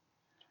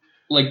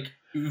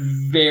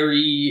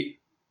very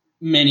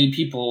many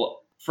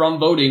people from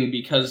voting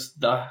because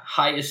the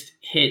highest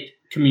hit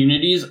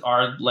communities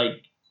are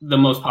like the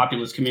most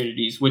populous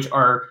communities, which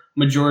are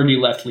majority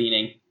left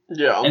leaning.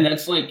 Yeah. And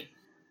that's like,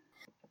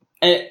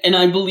 and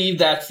I believe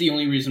that's the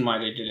only reason why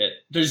they did it.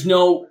 There's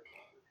no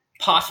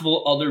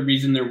possible other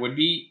reason there would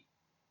be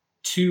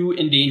to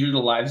endanger the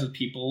lives of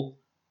people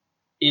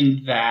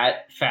in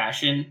that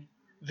fashion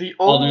The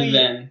Other only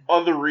than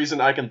other reason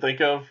I can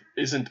think of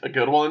isn't a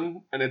good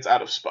one, and it's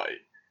out of spite.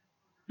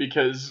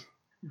 Because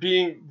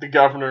being the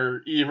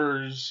governor,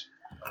 Evers,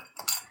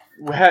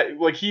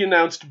 like he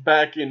announced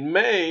back in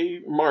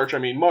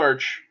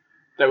March,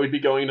 that we'd be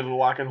going into the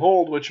lock and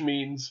hold, which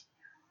means,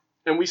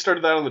 and we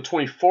started that on the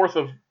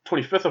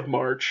 25th of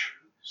March,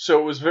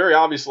 so it was very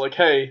obvious, like,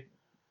 hey,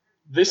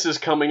 this is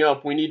coming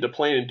up, we need to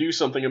plan and do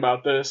something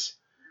about this.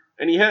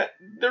 And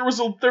there was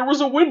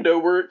a window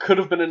where it could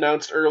have been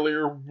announced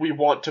earlier, we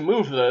want to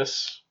move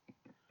this.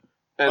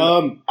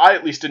 And I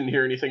at least didn't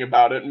hear anything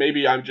about it.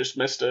 Maybe I just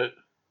missed it.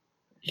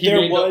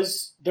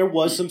 There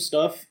was some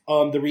stuff.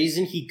 The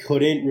reason he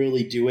couldn't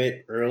really do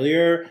it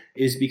earlier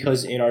is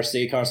because in our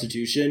state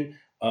constitution,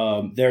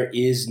 there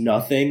is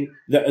nothing.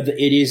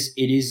 It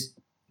is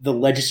the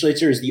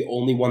legislature is the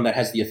only one that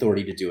has the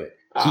authority to do it.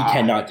 He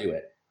cannot do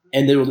it,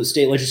 and the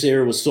state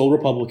legislature was sole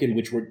Republican,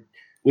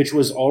 which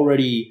was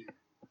already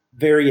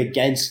very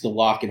against the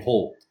lock and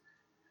hold.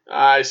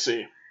 I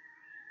see.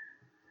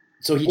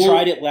 So he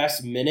tried it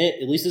last minute.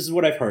 At least this is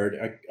what I've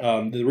heard.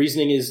 The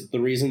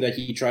reason that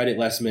he tried it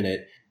last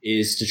minute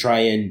is to try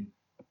and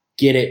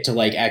get it to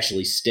like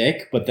actually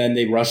stick. But then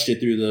they rushed it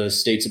through the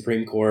state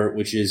Supreme Court,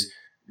 which is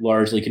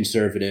largely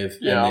conservative,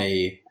 and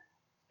they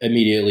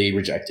immediately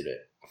rejected it.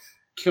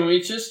 Can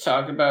we just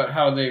talk about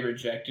how they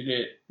rejected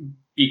it?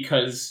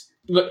 Because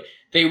look,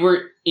 they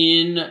were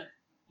in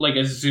like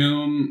a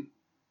Zoom.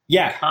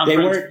 Yeah, they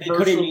weren't.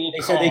 Virtual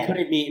They said they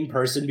couldn't meet in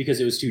person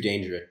because it was too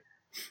dangerous.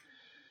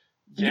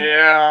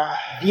 Yeah.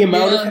 The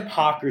amount of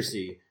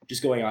hypocrisy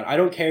just going on. I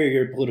don't care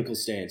your political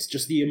stance.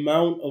 Just the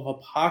amount of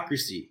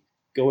hypocrisy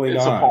going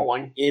It's on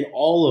appalling. in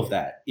all of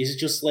that is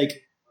just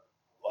like,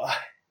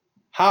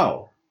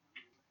 how?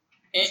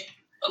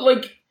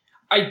 Like,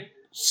 I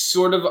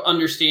sort of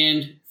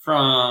understand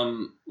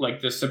from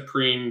like the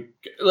Supreme,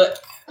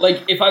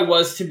 like if I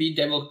was to be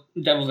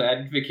devil's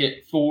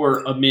advocate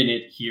for a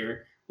minute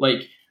here,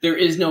 like there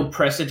is no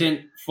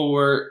precedent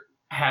for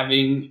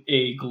having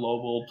a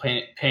global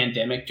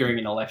pandemic during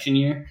an election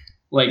year.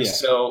 Like,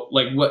 so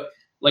like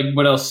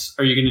what else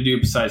are you going to do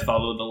besides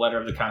follow the letter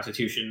of the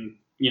Constitution,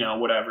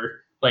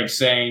 whatever, like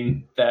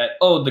saying that,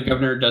 oh, the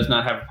governor does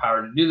not have the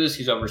power to do this.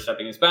 He's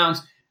overstepping his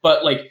bounds.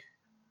 But like,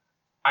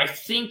 I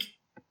think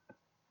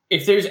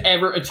if there's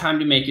ever a time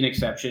to make an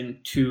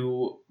exception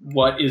to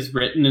what is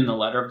written in the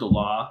letter of the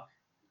law,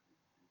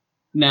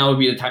 now would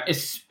be the time,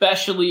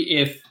 especially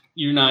if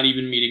you're not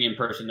even meeting in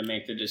person to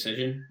make the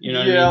decision. You know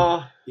what I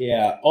mean?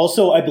 Yeah.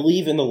 Also, I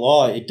believe in the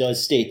law, it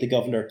does state the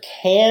governor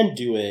can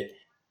do it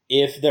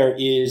if there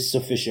is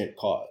sufficient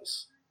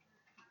cause.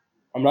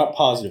 I'm not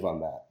positive on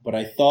that, but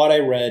I thought I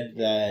read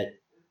that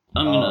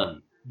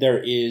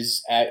there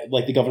is,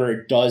 like the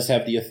governor does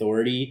have the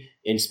authority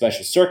in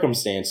special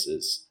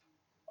circumstances.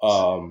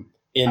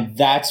 And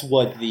that's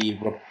what the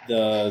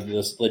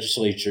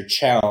legislature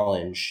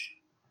challenged.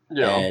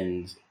 Yeah.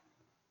 And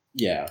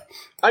yeah.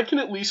 I can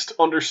at least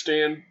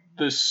understand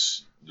the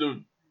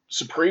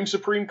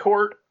Supreme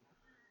Court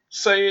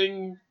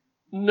saying,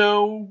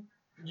 no,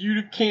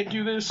 you can't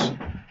do this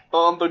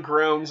on the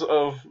grounds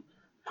of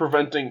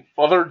preventing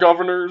other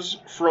governors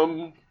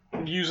from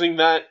using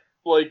that,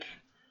 like,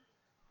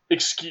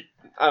 excuse,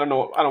 I don't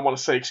want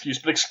to say excuse,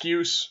 but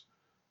excuse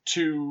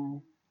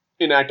to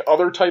enact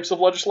other types of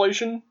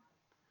legislation,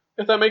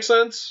 if that makes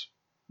sense.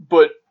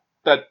 But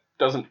that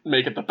doesn't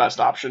make it the best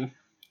option.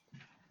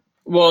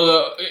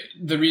 Well,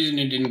 the reason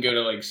it didn't go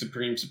to like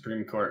Supreme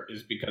Court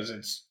is because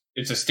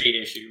it's a state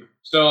issue.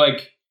 So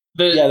like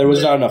there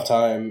was not enough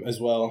time as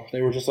well.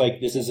 They were just like,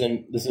 this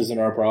isn't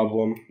our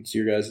problem. It's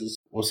your guys's.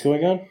 What's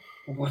going on?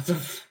 What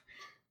the?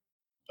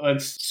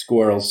 Let's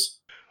squirrels.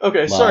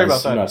 Okay, sorry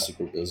about that. I'm not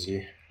super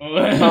busy.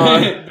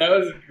 That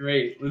was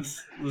great.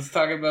 Let's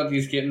talk about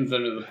these kittens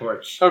under the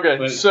porch.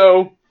 Okay,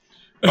 so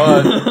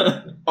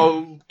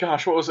oh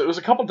gosh, what was it? It was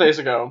a couple days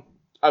ago.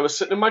 I was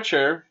sitting in my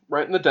chair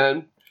right in the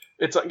den.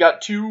 It's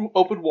got two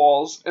open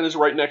walls and is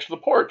right next to the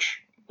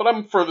porch. But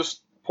I'm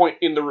furthest point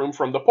in the room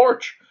from the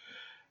porch.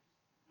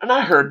 And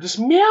I heard this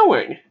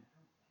meowing.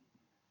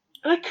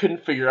 And I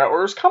couldn't figure out where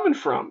it was coming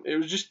from. It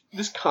was just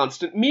this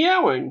constant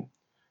meowing.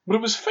 But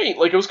it was faint,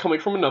 like it was coming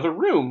from another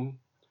room.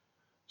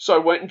 So I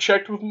went and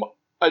checked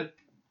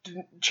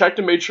checked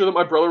and made sure that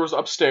my brother was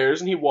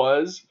upstairs, and he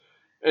was.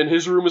 And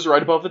his room is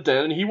right above the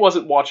den, and he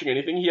wasn't watching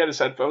anything. He had his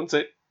headphones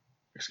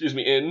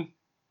in.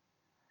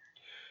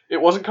 It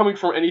wasn't coming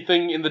from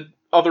anything in the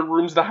other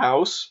rooms of the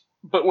house,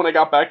 but when I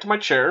got back to my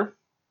chair,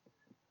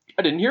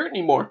 I didn't hear it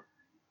anymore.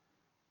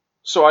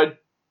 So I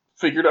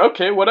figured,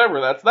 okay,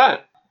 whatever, that's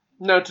that.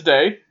 Now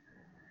today,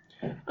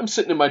 I'm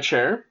sitting in my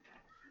chair,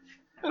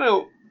 and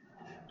it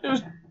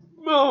was,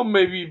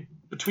 maybe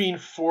between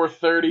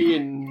 4:30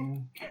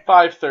 and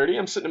 5:30.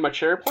 I'm sitting in my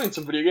chair playing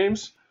some video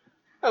games.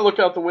 I look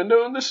out the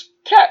window, and this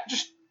cat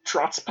just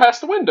trots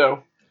past the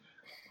window.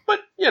 But,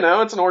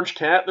 it's an orange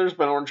cat. There's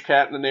been an orange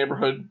cat in the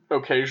neighborhood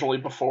occasionally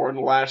before in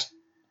the last,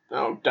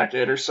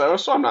 decade or so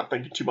I'm not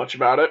thinking too much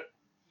about it.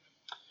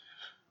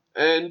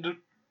 And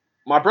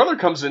my brother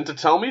comes in to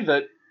tell me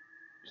that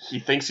he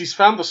thinks he's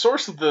found the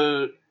source of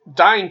the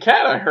dying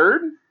cat, I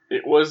heard.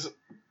 It was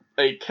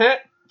a cat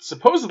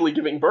supposedly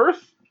giving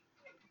birth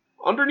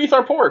underneath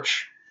our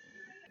porch.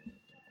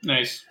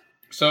 Nice.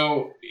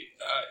 So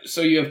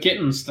you have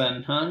kittens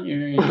then, huh?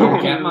 You're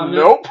a cat mom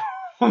now?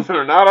 Nope.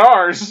 They're not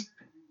ours.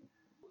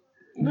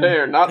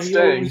 They're not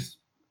staying.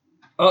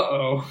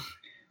 Uh-oh.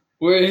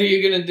 What are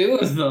you gonna do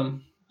with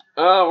them?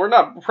 We're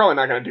probably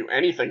not going to do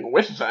anything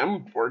with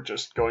them. We're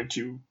just going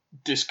to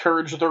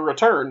discourage their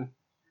return.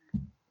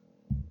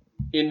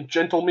 In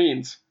gentle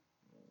means.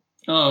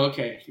 Oh,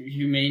 okay.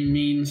 Humane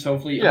means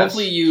hopefully. Yes,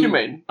 hopefully you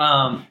humane.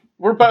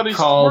 We're buddies.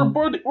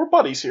 We're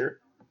buddies here.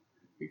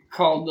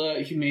 call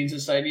the Humane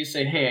Society,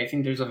 say, hey, I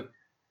think there's a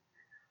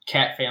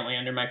cat family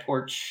under my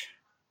porch.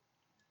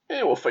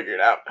 Hey, we'll figure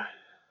it out.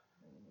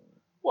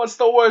 What's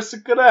the worst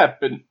that could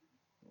happen?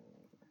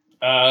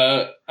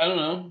 I don't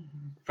know.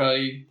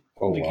 Probably A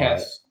the lot.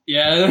 cats.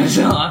 Yeah, there's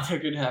a lot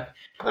that could happen.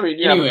 I mean,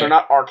 yeah, Anyway. but they're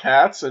not our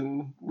cats,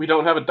 and we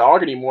don't have a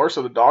dog anymore,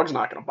 so the dog's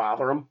not going to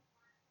bother them.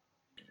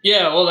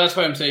 Yeah, well, that's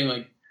why I'm saying,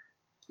 like,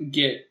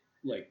 get,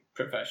 like,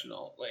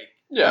 professional. Like,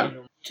 Yeah.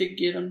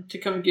 you know, to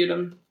come get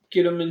them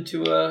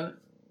into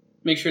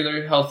make sure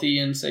they're healthy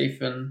and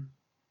safe and,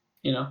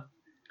 you know,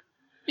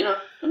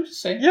 I'm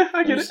just saying. Yeah, I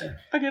I'm get just it. saying.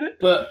 I get it.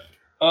 But,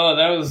 oh,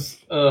 that was,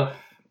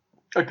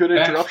 A good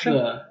back interruption.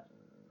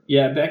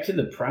 back to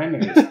the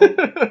primary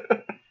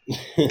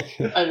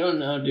I don't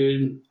know,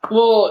 dude.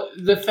 Well,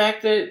 the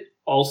fact that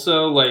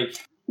also, like,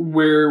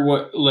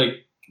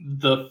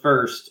 the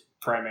first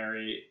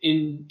primary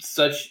in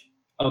such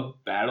a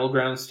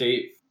battleground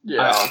state.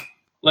 Yeah.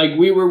 Like,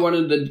 we were one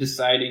of the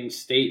deciding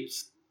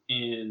states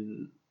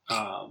in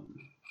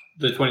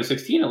the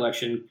 2016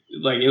 election.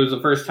 Like, it was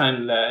the first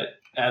time that,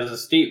 as a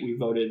state, we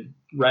voted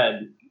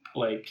red,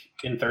 like,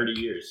 in 30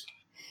 years.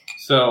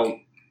 So,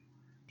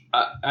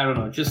 I don't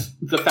know. Just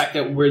the fact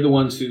that we're the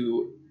ones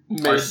who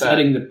are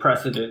setting the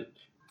precedent.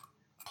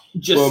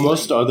 Well,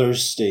 most other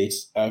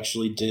states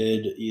actually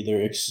did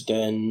either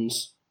extend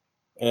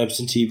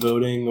absentee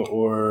voting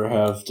or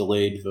have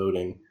delayed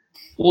voting.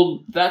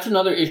 Well, that's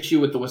another issue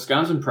with the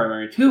Wisconsin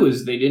primary, too,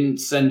 is they didn't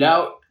send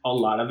out a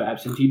lot of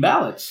absentee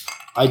ballots.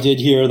 I did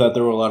hear that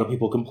there were a lot of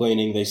people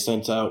complaining they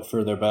sent out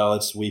for their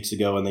ballots weeks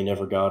ago and they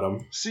never got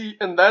them. See,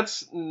 and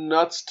that's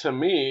nuts to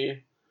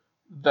me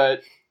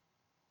that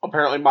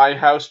apparently my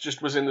house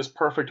just was in this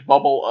perfect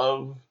bubble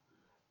of,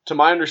 to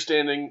my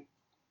understanding,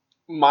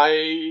 my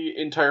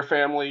entire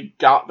family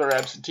got their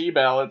absentee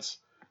ballots,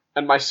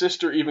 and my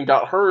sister even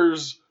got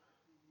hers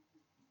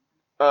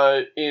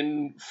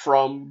in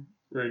from...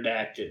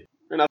 Redacted.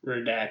 Or not-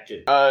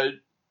 Redacted.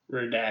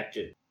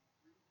 Redacted.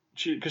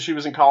 Because she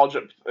was in college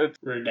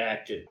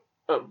Redacted.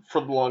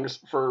 for the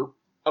longest, for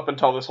up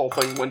until this whole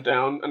thing went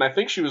down, and I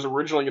think she was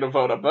originally going to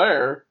vote up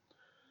there.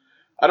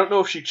 I don't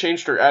know if she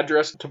changed her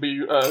address to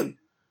be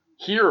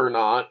here or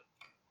not.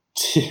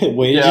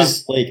 Way to Yeah.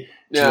 just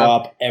Yeah.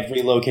 drop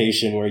every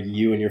location where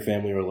you and your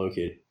family are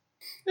located.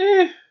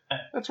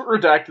 That's what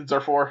redacteds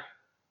are for.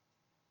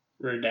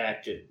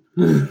 Redacted.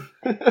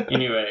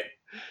 Anyway,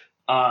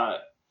 I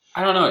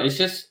don't know. It's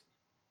just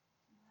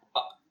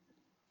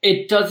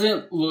it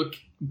doesn't look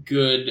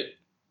good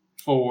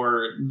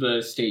for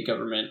the state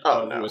government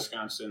of no.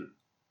 Wisconsin.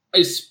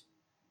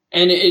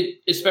 And it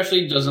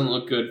especially doesn't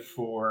look good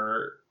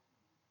for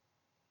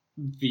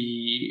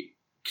the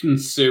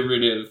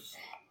conservative,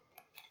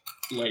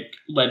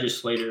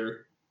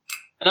 legislator.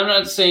 And I'm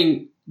not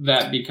saying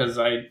that because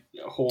I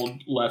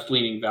hold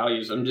left-leaning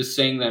values. I'm just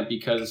saying that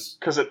because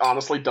Because it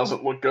honestly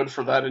doesn't look good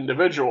for that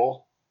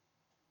individual.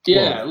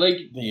 yeah, Well,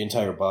 the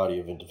entire body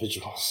of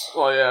individuals.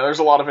 Well, yeah, there's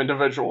a lot of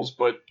individuals,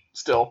 but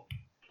still.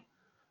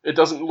 It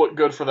doesn't look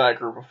good for that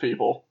group of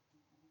people.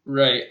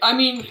 right. I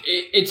mean,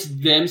 it's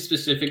them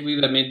specifically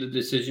that made the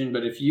decision,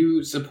 but if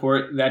you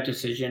support that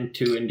decision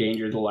to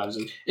endanger the lives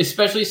of,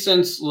 especially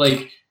since,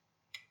 like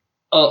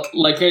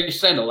I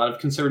said, a lot of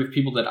conservative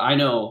people that I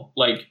know,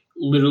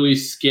 literally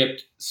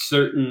skipped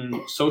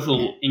certain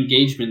social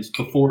engagements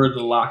before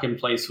the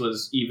lock-in-place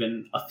was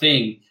even a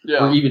thing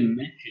Yeah. or even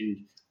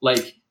mentioned.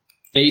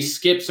 They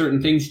skipped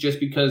certain things just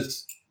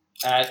because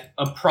at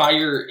a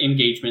prior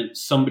engagement,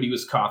 somebody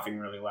was coughing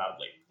really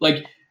loudly.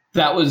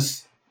 That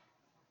was,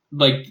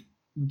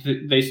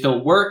 they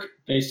still work,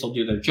 they still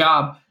do their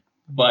job,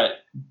 but,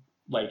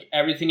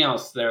 everything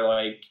else, they're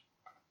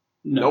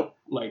no. Nope.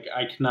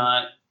 I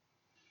cannot,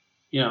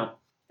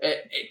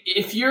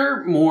 if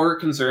you're more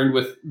concerned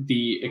with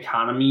the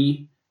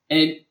economy,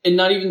 and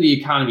not even the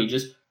economy,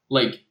 just,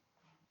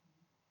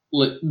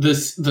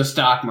 the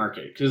stock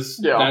market, because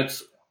Yeah.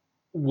 that's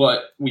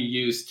what we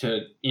use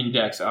to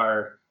index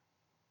our,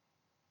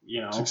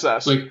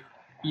 Success.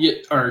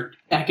 our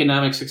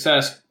economic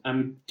success.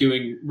 I'm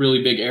doing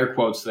really big air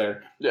quotes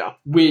there. Yeah.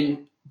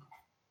 When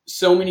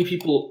so many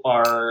people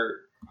are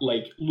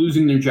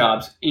losing their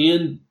jobs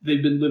and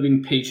they've been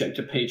living paycheck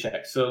to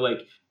paycheck. So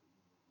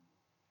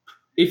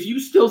if you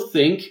still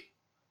think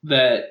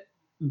that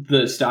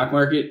the stock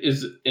market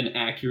is an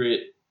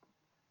accurate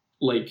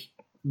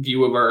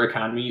view of our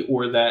economy,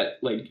 or that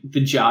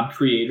the job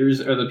creators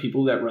are the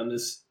people that run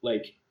this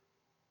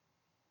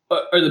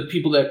are the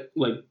people that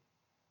like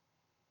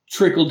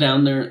trickle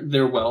down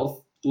their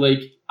wealth. Like,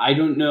 I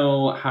don't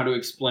know how to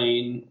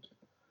explain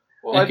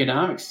Well,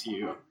 economics to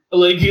you.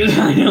 Like,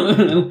 I don't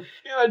know.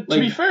 yeah, to Like-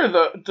 be fair,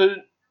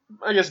 the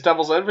I guess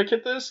devil's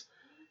advocate this,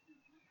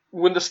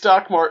 when the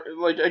stock market,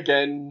 like,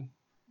 again,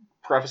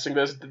 prefacing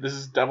this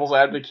is devil's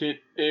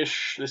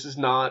advocate-ish. This is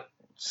not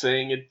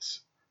saying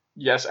it's,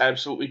 yes,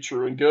 absolutely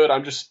true and good.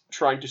 I'm just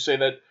trying to say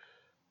that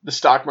the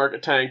stock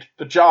market tanked,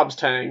 the jobs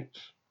tanked,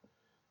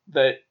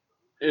 that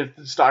if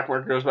the stock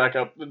market goes back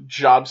up, the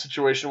job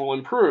situation will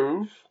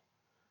improve.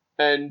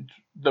 And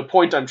the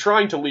point I'm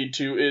trying to lead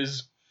to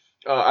is,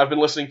 I've been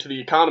listening to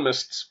the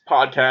Economist's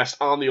podcast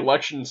on the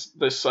elections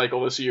this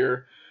cycle this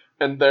year,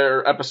 and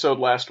their episode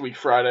last week,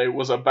 Friday,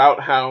 was about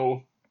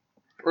how,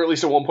 or at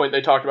least at one point they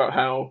talked about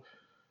how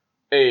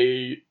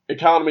a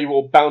economy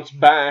will bounce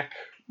back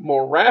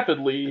more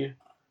rapidly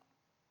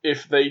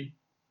if the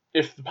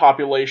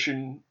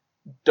population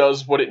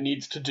does what it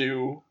needs to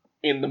do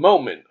in the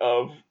moment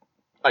of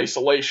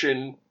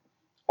isolation,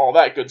 all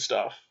that good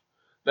stuff.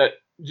 That,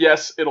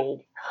 yes,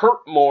 it'll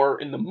hurt more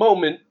in the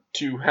moment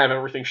to have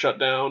everything shut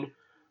down,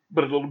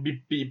 but it'll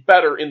be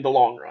better in the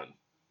long run.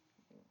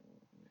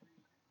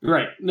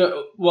 Right.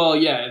 No. Well,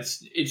 yeah.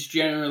 It's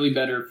generally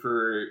better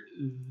for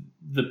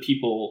the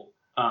people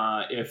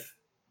if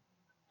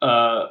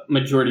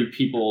majority of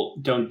people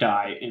don't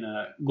die in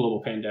a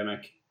global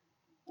pandemic.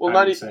 Well,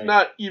 I would say.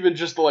 not even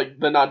just like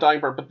the not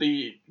dying part, but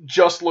the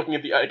just looking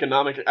at the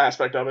economic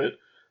aspect of it.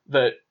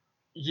 That,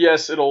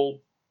 yes,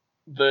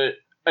 the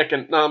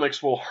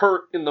economics will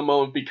hurt in the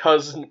moment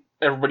because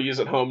everybody is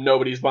at home,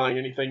 nobody's buying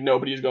anything,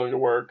 nobody's going to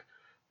work,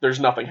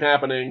 there's nothing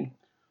happening,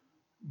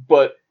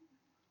 but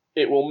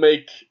it'll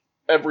make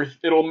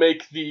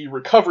the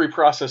recovery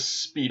process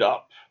speed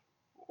up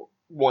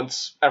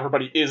once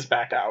everybody is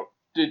back out.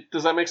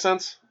 Does that make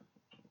sense?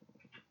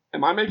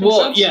 Am I making sense?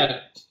 Well,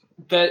 yeah.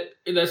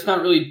 That's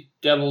not really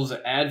devil's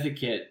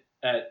advocate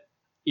at,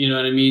 you know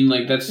what I mean?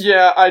 Like, that's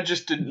Yeah, I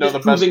just didn't know the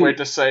best Disproving- way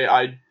to say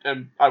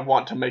I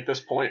want to make this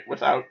point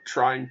without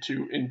trying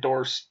to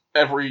endorse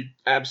every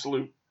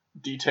absolute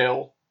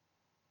detail.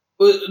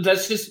 well,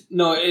 that's just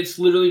no. It's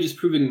literally just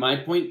proving my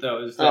point,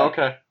 though. Is that Oh,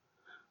 okay.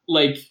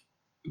 like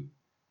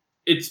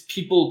it's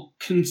people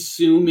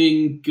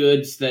consuming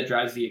goods that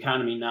drives the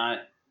economy, not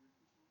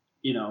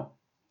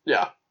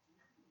Yeah.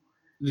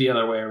 the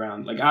other way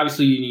around. Like,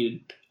 obviously, you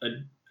need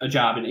a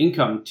job and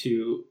income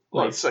to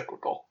Well, like, it's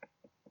cyclical.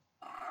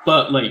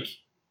 but like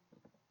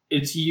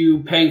it's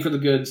you paying for the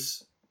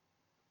goods.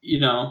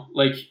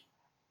 Like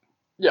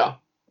Yeah.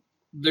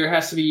 there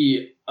has to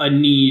be a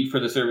need for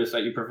the service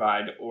that you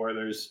provide, or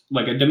there's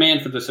like a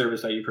demand for the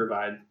service that you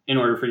provide in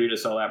order for you to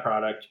sell that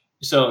product.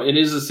 So it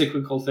is a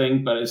cyclical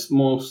thing, but it's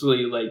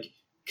mostly like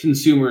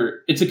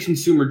consumer. It's a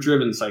consumer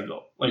driven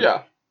cycle. Like,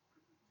 Yeah.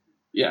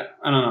 yeah.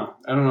 I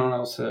don't know what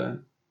else to.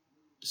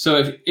 So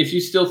if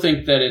you still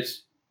think that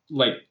it's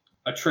like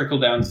a trickle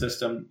down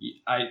system,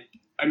 I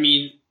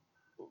mean,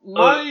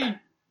 My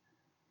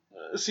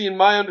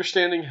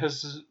understanding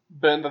has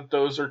been that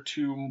those are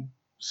two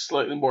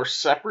slightly more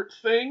separate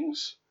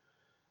things.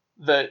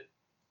 That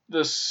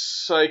the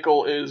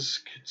cycle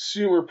is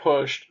consumer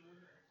pushed,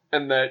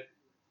 and that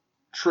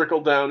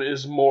trickle down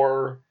is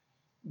more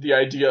the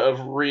idea of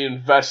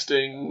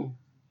reinvesting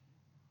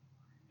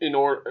in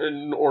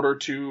order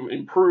to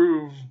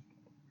improve,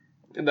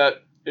 and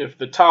that if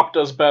the top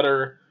does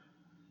better,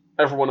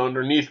 everyone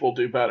underneath will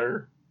do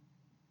better.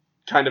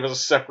 Kind of as a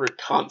separate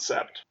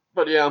concept.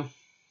 But yeah.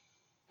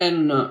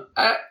 and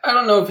I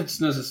don't know if it's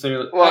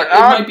necessarily. Look, It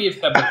might be a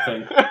separate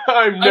thing.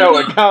 I'm I no don't know.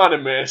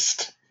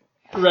 economist.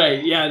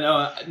 Right, yeah,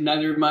 no,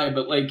 neither am I,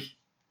 but like,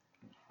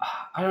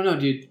 I don't know,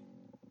 dude.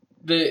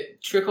 The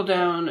trickle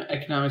down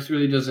economics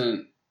really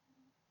doesn't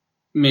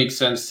make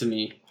sense to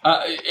me.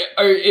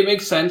 It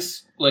makes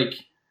sense, like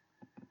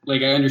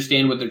I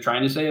understand what they're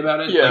trying to say about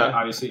it. Yeah. Like,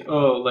 obviously,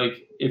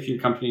 like, if your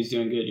company's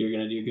doing good, you're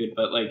gonna do good,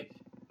 but like,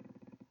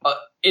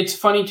 it's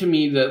funny to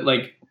me that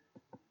like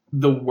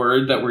the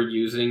word that we're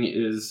using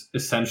is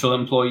essential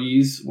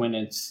employees when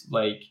it's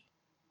like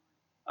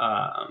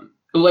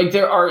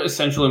there are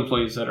essential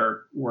employees that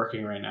are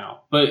working right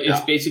now, but it's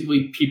Yeah.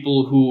 basically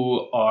people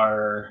who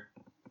are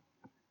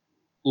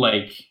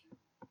like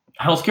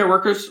healthcare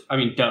workers. I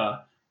mean, duh,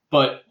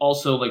 but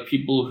also like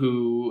people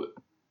who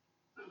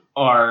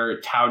are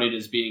touted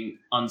as being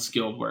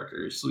unskilled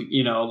workers.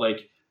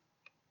 Like,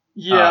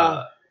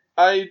 Yeah,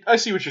 I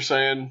see what you're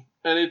saying,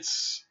 and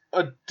it's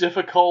a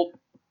difficult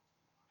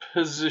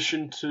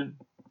position to.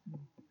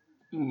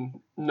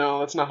 No,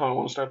 that's not how I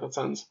want to start that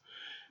sentence.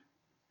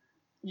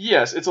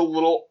 Yes, it's a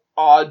little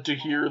odd to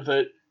hear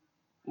that.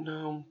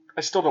 No,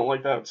 I still don't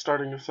like that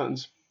starting a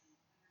sentence.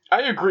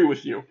 I agree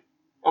with you.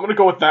 I'm gonna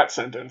go with that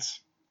sentence.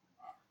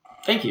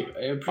 thank you,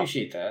 I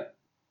appreciate that.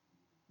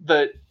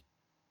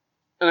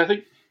 And I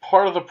think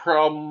part of the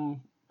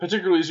problem,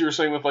 particularly as you were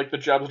saying with like the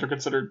jobs that are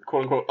considered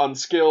quote unquote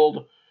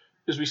unskilled,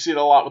 is we see it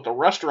a lot with the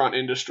restaurant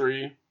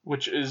industry,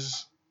 which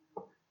is,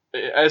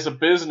 as a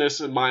business,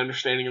 and my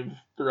understanding of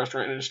the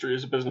restaurant industry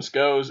as a business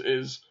goes,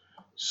 is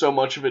so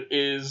much of it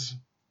is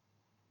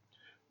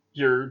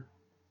you're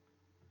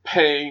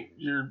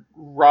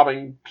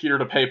robbing Peter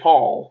to pay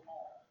Paul,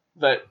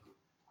 that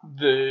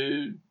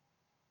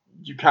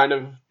you kind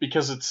of,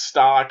 because it's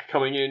stock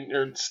coming in,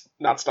 or it's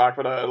not stock,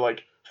 but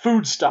like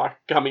food stock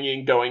coming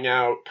in, going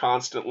out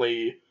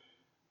constantly,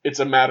 it's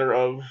a matter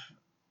of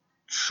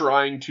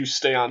trying to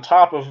stay on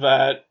top of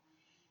that,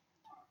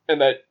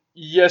 and that,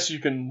 yes, you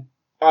can,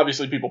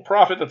 obviously people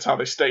profit, that's how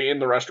they stay in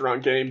the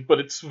restaurant game, but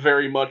it's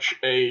very much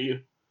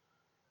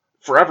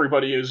for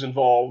everybody who's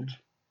involved,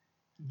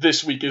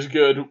 this week is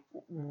good,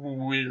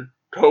 we're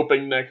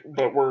hoping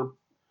but we're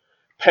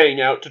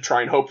paying out to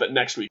try and hope that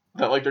next week,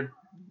 that like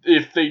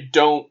if they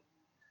don't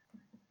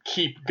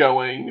keep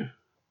going,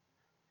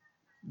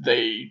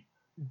 they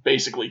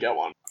basically go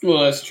on.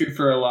 Well, that's true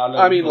for a lot of.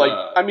 I mean,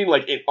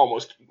 it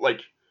almost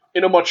like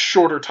in a much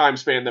shorter time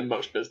span than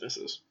most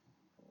businesses.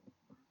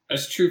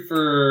 That's true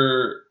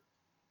for.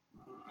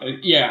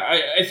 Yeah,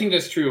 I think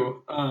that's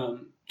true.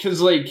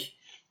 Because like,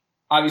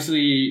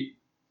 obviously,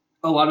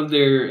 a lot of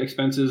their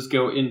expenses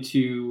go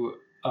into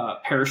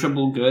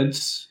perishable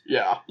goods.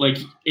 Yeah. Like,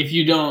 if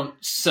you don't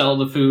sell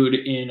the food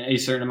in a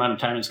certain amount of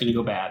time, it's going to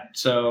go bad.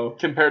 So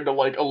compared to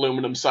like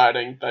aluminum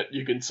siding that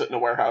you can sit in a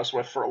warehouse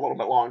with for a little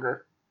bit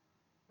longer.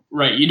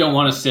 Right, you don't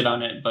want to sit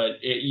on it,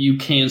 but you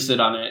can sit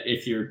on it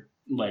if you're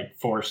like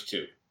forced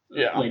to.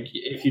 Yeah. Like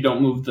if you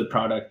don't move the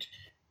product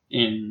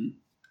in.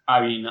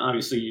 I mean,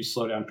 obviously you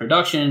slow down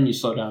production, you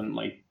slow down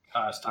like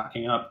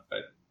stocking up,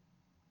 but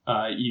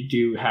you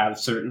do have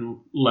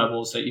certain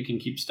levels that you can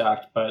keep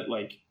stocked. But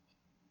like,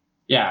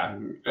 yeah,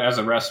 as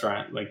a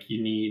restaurant, like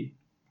you need.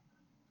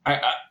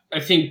 I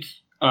think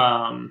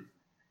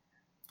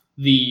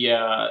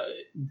the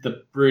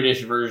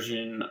British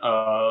version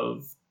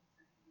of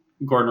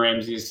Gordon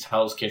Ramsay's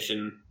Hell's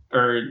Kitchen,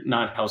 or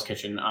not Hell's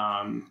Kitchen,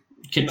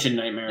 Kitchen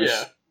Nightmares.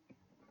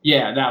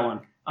 Yeah, that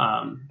one.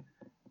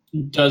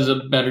 Does a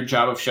better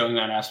job of showing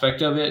that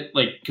aspect of it,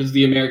 like because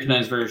the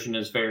Americanized version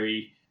is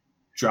very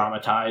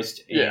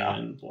dramatized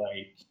and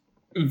like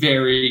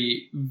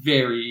very,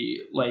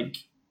 very like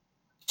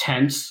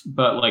tense,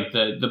 but like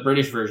the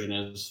British version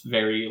is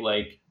very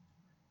like,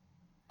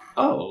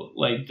 oh,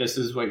 like this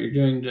is what you're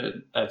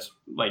doing that's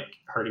like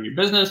hurting your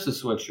business. This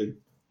is what you're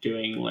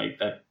doing like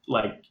that,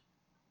 like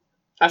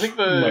I think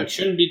like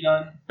shouldn't be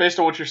done. Based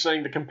on what you're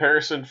saying, the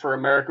comparison for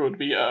America would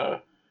be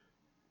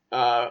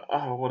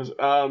what is it?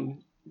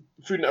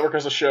 Food Network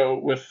has a show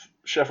with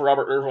Chef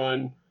Robert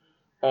Irvine.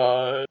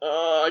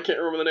 I can't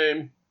remember the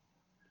name,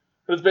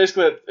 but it's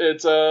basically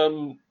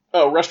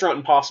Restaurant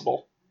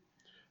Impossible,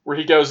 where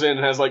he goes in and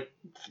has like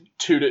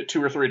 2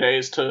 or 3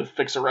 days to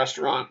fix a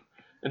restaurant,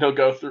 and he'll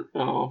go through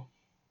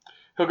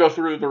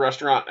the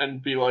restaurant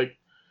and be like,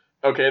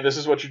 okay, this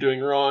is what you're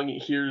doing wrong.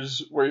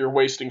 Here's where you're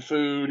wasting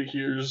food.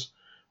 Here's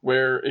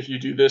where if you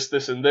do this,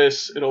 this, and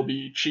this, it'll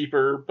be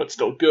cheaper but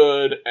still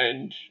good,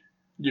 and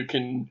you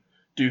can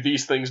do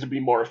these things to be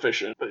more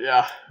efficient. But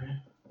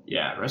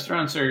yeah,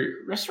 restaurants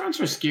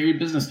are scary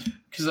business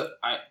because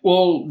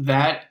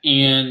that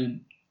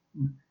and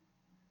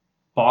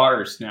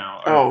bars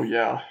now. Oh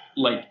yeah,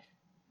 like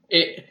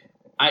it.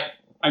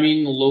 I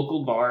mean,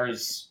 local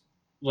bars,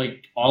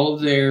 like all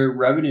of their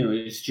revenue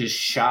is just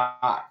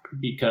shot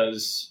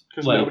because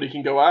like, nobody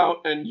can go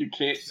out and you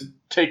can't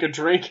take a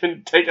drink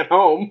and take it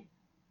home.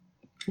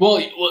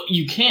 Well,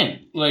 you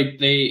can. Like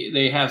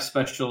they have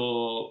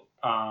special.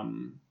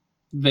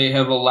 They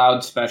have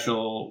allowed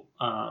special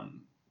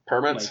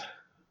permits. Like,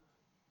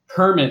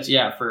 permits,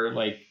 yeah, for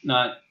like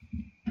not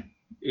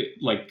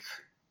like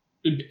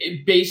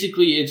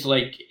basically it's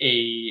like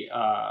a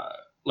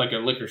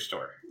liquor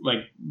store,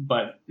 like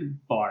but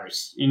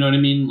bars. You know what I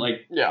mean?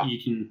 Like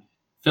you can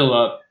fill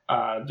up.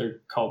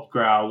 They're called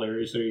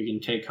growlers, or you can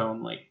take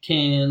home like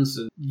cans.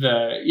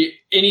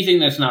 Anything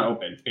that's not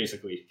open,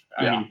 basically.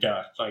 I mean,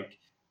 duh. Like,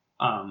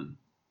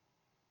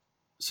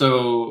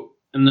 so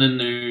and then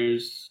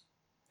there's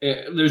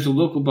a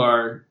local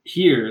bar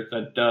here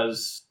that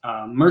does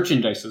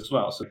merchandise as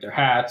well. So their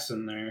hats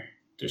and their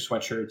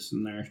sweatshirts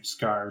and their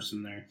scarves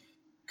and their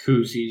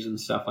koozies and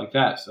stuff like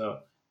that.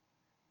 So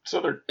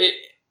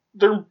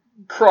they're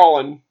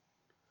crawling.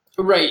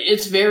 Right.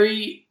 It's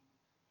very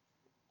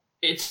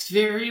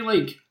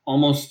like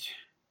almost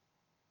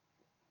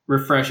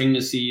refreshing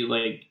to see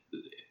like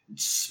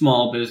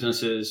small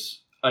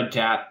businesses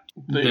adapt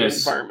the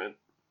environment.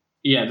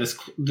 Yeah,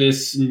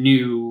 this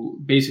new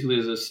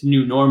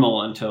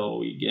normal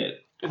until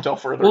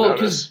further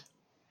notice.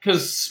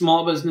 Because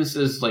small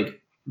businesses,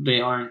 like, they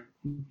aren't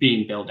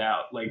being built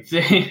out. Like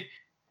they,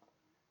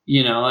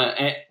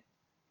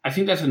 I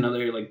think that's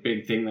another like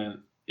big thing that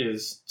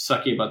is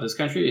sucky about this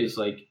country is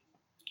like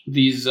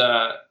these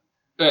and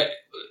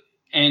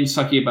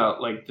sucky about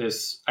like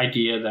this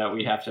idea that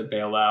we have to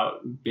bail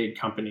out big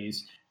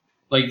companies.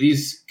 Like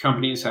these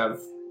companies have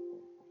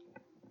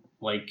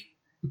like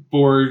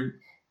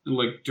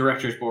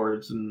directors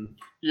boards and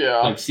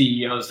like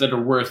CEOs that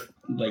are worth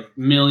like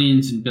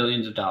millions and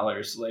billions of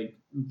dollars. Like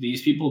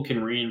these people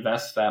can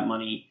reinvest that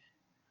money.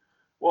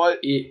 Well,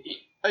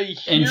 I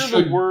hear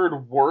the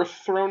word worth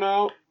thrown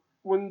out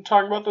when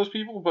talking about those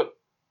people, but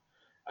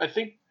I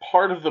think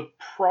part of the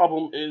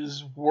problem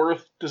is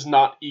worth does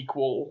not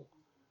equal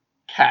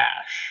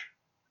cash.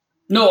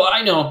 No,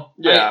 I know.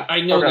 Yeah,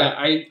 I know okay. that.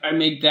 I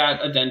make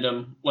that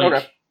addendum like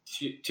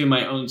Okay. to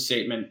my own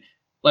statement.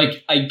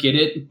 Like I get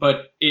it,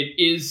 but it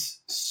is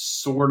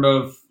sort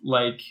of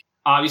like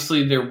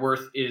obviously their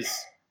worth is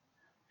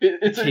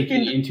It's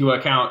taking into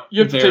account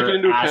you have to their take it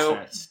into account.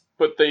 assets.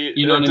 but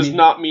You know that what I does mean?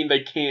 not mean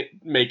they can't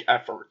make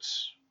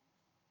efforts.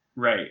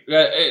 Right.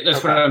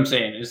 That's what Okay. I'm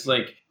saying. It's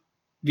like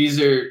these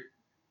are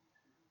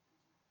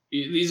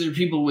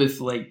people with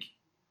like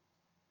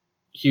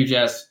huge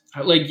ass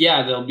like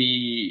yeah, they'll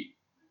be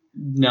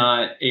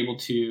not able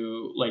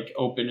to like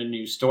open a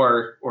new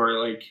store or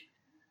like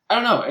I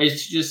don't know.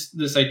 It's just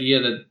this idea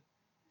that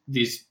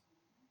these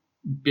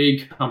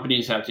big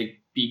companies have to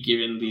be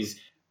given these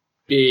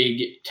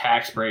big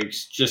tax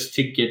breaks just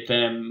to get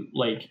them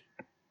like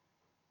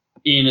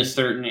in a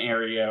certain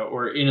area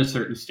or in a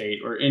certain state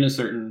or in a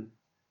certain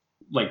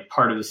like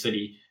part of the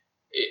city.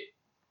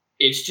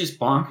 It's just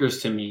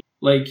bonkers to me.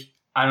 Like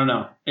I don't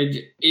know.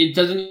 It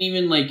doesn't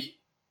even like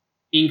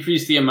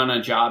increase the amount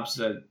of jobs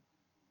that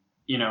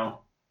you know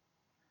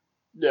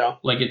Yeah.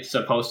 like it's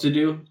supposed to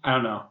do. I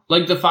don't know.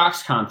 Like the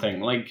Foxconn thing.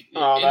 Like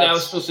Oh, that that's-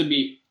 was supposed to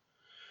be.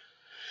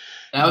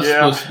 That was Yeah.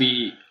 supposed to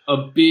be a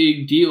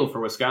big deal for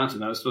Wisconsin.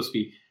 That was supposed to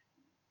be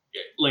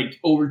like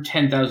over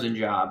 10,000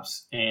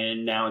 jobs,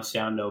 and now it's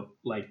down to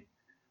like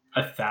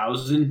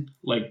 1,000,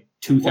 like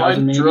 2,000 Well, I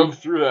maybe. drove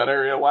through that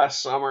area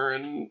last summer,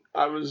 and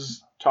I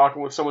was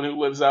talking with someone who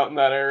lives out in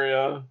that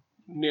area,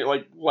 near,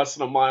 like less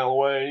than a mile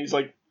away, and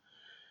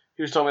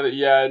he was telling me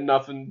that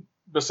nothing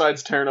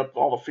besides tearing up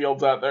all the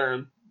fields out there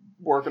and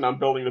working on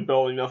building the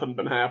building, nothing had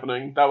been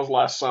happening. That was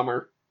last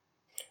summer.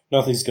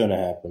 Nothing's gonna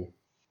happen.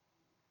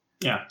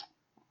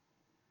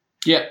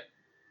 Yeah.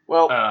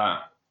 Well,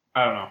 I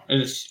don't know.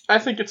 It's I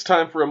think it's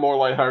time for a more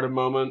lighthearted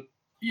moment.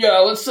 yeah.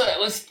 Let's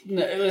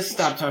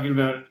stop talking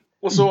about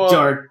Well, so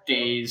dark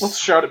days. let's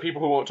shout at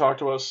people who won't talk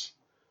to us.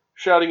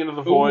 Shouting into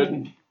the void.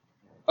 Ooh.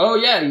 Oh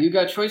yeah, you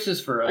got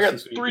choices for us. I got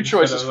this week 3 instead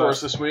choices of for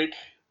us this week.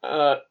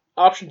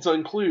 Options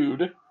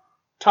include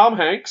Tom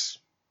Hanks,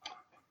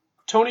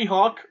 Tony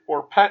Hawk,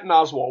 or Patton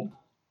Oswalt.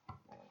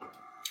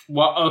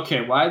 Well,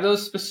 okay. Why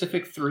those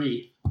specific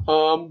 3?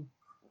 Um,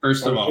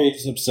 First of all,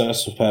 Arcade's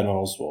obsessed with Patton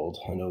Oswalt.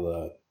 I know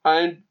that.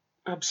 I'm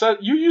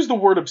obsessed. You use the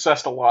word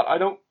obsessed a lot.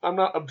 I'm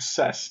not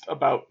obsessed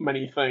about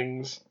many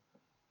things.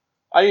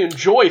 I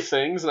enjoy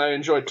things and I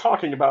enjoy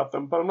talking about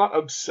them, but I'm not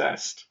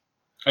obsessed.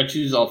 I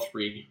choose all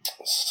 3.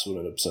 That's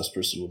what an obsessed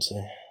person would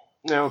say.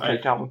 Yeah, okay,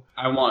 Calvin.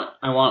 I want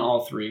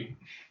all 3.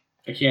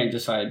 I can't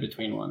decide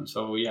between one,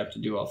 so we have to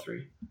do all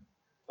 3.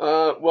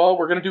 Well,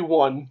 we're gonna do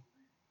one,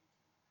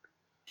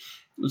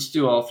 Let's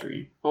do all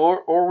 3.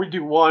 or we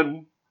do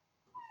one.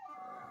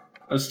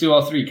 Let's do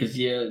all 3 because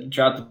you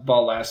dropped the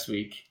ball last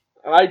week.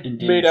 I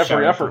Indeed, made shout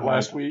every out effort to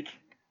last Mike. week.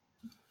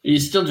 You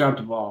still dropped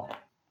the ball.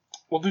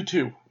 We'll do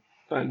 2,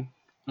 then.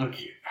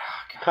 Okay.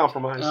 Oh, God.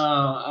 Compromise.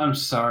 I'm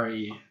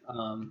sorry.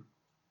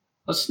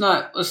 Let's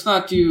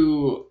not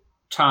do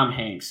Tom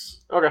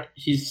Hanks. Okay.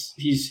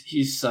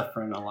 He's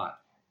suffering a lot.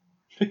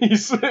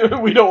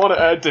 We don't want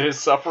to add to his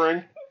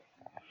suffering.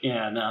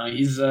 Yeah, no,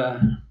 he's I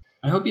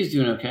hope he's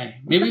doing okay.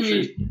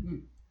 Maybe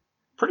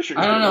Pretty sure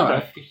I he's don't doing know.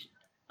 okay.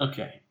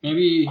 Okay,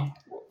 maybe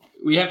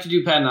we have to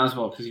do Patton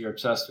Oswalt because you're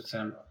obsessed with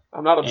him.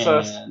 I'm not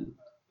obsessed. And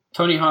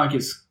Tony Hawk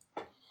is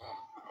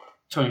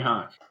Tony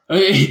Hawk.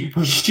 Okay,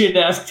 we should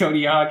ask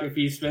Tony Hawk if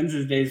he spends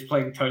his days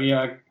playing Tony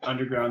Hawk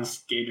Underground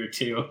Skater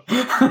 2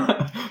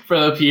 for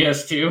the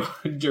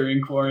PS2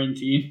 during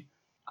quarantine.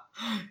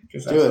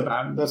 Because that's Good. what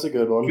I'm. That's a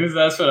good one. Because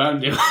that's what I'm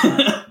doing.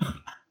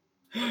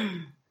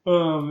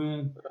 Oh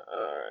man.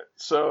 Alright,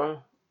 so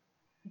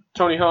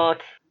Tony Hawk,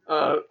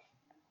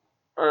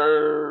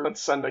 or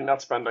that's sending,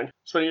 not spending.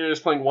 Spending your days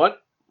playing what?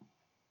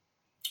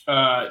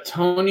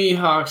 Tony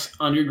Hawk's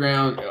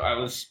Underground.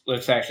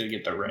 Let's actually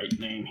get the right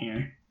name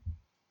here.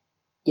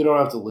 You don't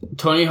have to leave.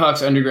 Tony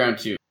Hawk's Underground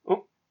 2.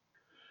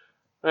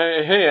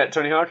 Hey,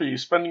 Tony Hawk, are you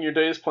spending your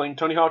days playing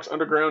Tony Hawk's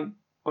Underground,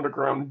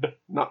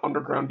 not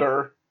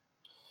Undergrounder?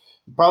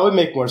 Probably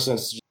make more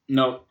sense.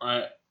 No,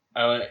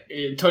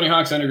 Tony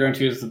Hawk's Underground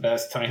 2 is the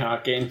best Tony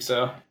Hawk game,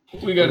 so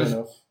we Fair gotta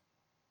enough.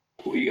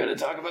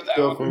 talk about that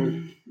Go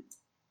one.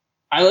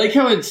 I like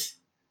how it's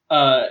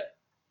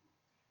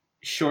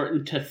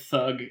shortened to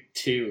Thug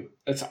 2.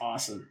 That's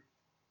awesome.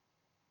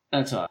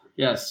 That's awesome.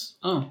 Yes.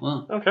 Oh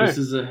well. Okay. This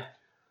is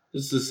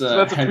So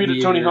that's a tweet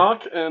at Tony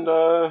Hawk, and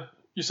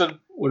you said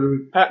What are we?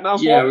 Patton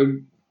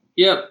Oswalt?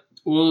 Yeah. Yep.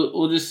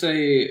 We'll just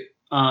say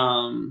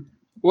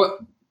what?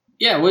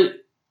 Yeah. What?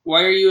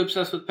 Why are you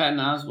obsessed with Patton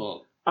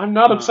Oswalt? I'm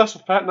not obsessed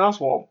with Patton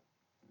Oswalt.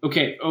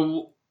 Okay.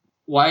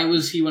 Why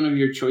was he one of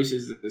your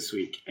choices this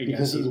week? I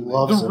Because guess he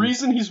loves The him.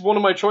 reason he's one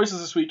of my choices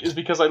this week is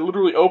because I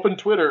literally opened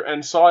Twitter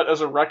and saw it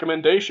as a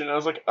recommendation. And I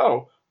was like,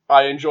 oh,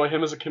 I enjoy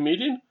him as a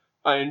comedian.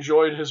 I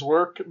enjoyed his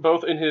work,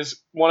 both in his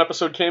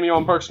one-episode cameo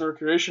on Parks and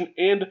Recreation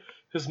and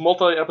his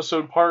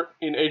multi-episode part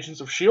in Agents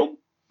of S.H.I.E.L.D.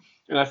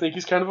 And I think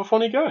he's kind of a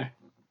funny guy.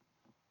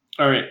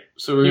 All right.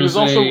 So we're He gonna was say,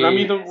 also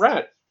Remy the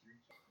Rat.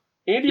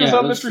 Andy was Yeah,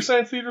 on let's- Mystery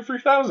Science Theater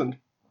 3000.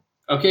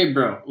 Okay,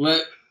 bro.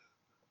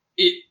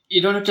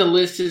 You don't have to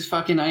list his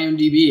fucking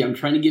IMDb. I'm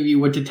trying to give you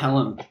what to tell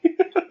him.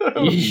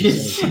 He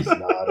says he's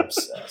not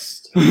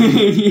obsessed.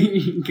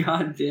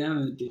 God damn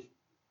it, dude.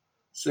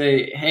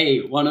 Say,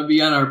 hey, want to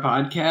be on our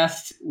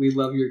podcast? We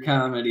love your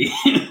comedy.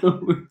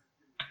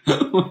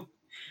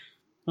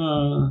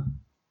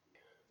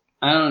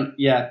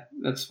 Yeah,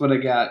 that's what I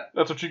got.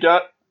 That's what you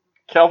got?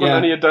 Calvin, Yeah.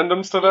 any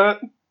addendums to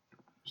that?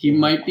 He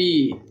might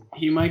be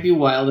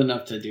wild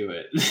enough to do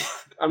it.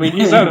 I mean,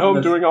 he's at home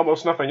That's doing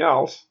almost nothing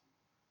else.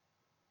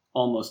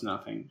 almost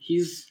nothing.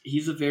 He's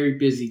a very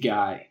busy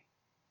guy.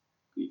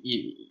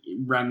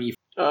 Remy.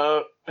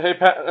 Hey,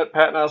 Pat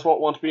and Oswalt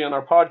want to be on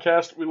our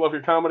podcast. We love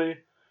your comedy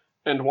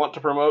and want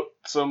to promote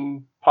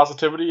some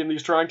positivity in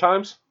these trying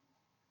times.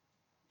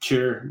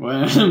 Sure,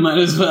 well, might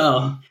as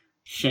well.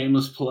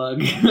 Shameless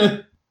plug.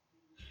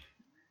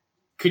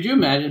 Could you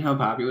imagine how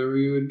popular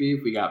we would be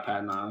if we got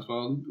Patton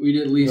Oswalt? We'd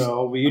at least.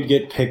 No, we'd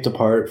get picked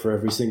apart for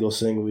every single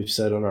thing we've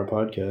said on our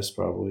podcast,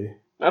 probably.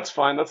 That's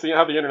fine. That's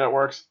how the internet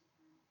works.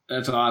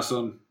 That's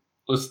awesome.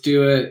 Let's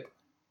do it.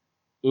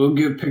 We'll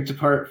get picked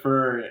apart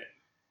for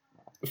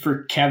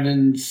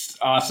Kevin's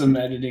awesome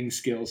editing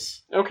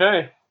skills.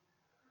 Okay.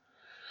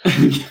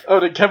 Oh,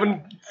 did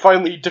Kevin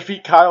finally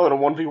defeat Kyle in a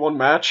 1v1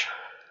 match?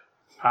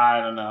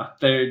 I don't know.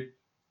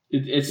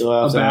 It's You'll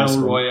a have to ask battle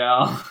him.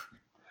 royale.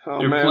 Oh,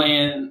 They're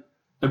man.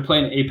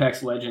 playing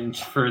Apex Legends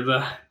for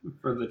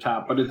the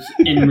top, but it's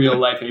in real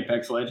life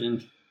Apex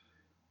Legend to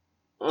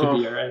Oh,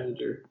 be our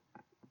editor.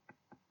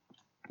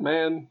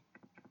 man.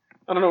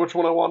 I don't know which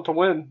one I want to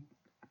win.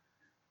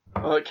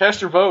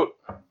 Cast your vote.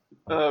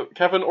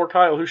 Kevin or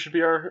Kyle, who should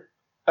be our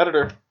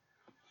editor?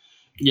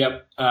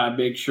 Yep.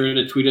 Make sure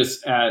to tweet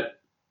us at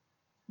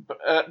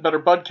Better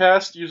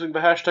Budcast using the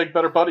hashtag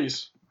Better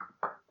Buddies.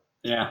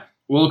 yeah.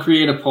 We'll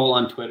create a poll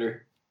on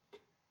Twitter.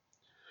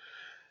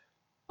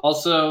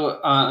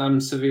 Also, I'm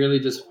severely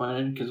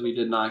disappointed because we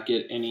did not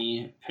get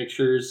any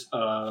pictures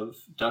of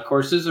duck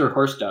horses or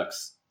horse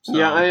ducks. So,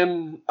 Yeah,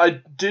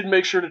 I did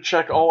make sure to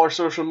check all our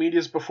social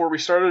medias before we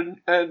started,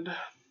 and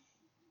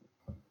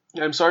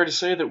I'm sorry to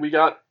say that we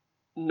got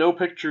no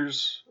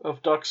pictures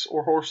of ducks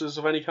or horses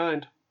of any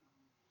kind.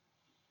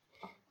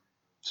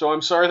 So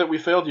I'm sorry that we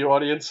failed you,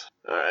 audience.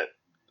 Alright,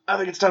 I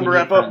think it's time to We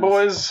need wrap up, friends.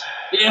 boys.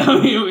 Yeah,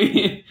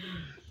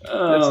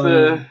 It's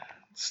the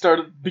start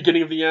of the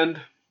beginning of the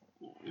end.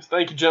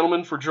 Thank you,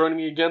 gentlemen, for joining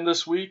me again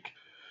this week.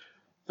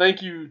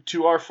 Thank you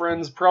to our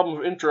friends Problem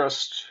of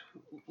Interest,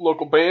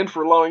 local band,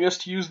 for allowing us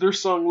to use their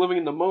song Living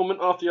in the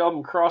Moment off the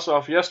album Cross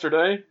Off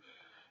Yesterday.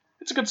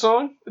 It's a good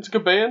song. It's a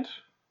good band.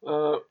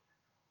 You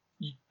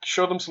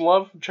show them some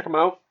love. Check them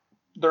out.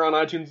 They're on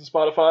iTunes and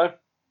Spotify.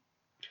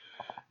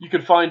 You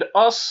can find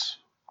us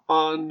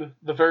on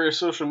the various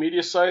social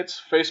media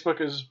sites. Facebook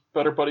is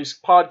Better Buddies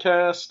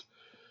Podcast.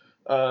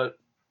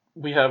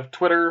 We have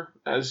Twitter,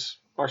 as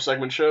our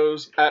segment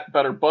shows, at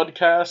Better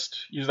Budcast.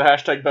 Use the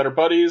hashtag Better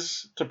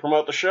Buddies to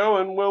promote the show,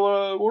 and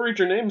we'll read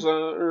your names,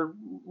 or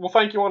we'll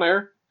thank you on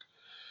air.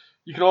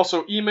 You can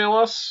also email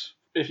us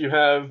if you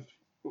have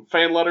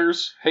fan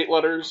letters, hate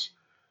letters,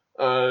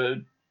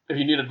 if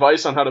you need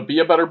advice on how to be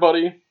a better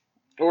buddy,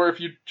 or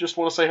if you just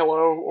want to say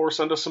hello, or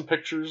send us some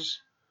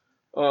pictures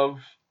of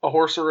a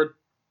horse or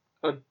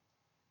a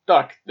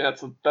duck.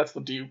 That's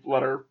the D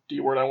word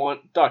I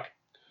want. Duck.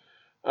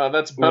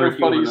 That's Or if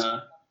you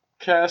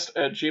betterbuddiescast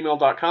at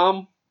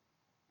gmail.com.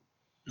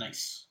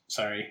 Nice.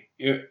 Sorry.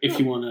 If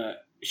you want to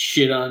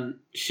shit on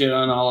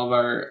all of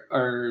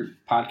our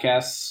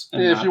podcasts,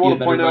 and If not you be want a to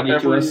better point out buddy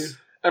to us,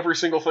 every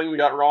single thing we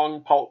got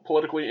wrong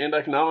politically and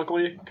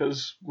economically,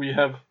 because we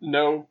have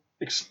no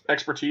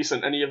expertise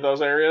in any of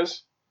those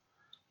areas.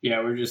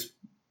 yeah, we're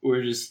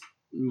just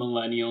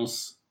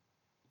millennials.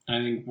 I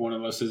think one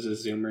of us is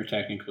a Zoomer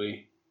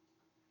technically.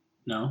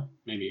 No,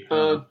 maybe. I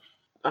don't know.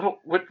 I don't.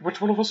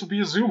 Which one of us would be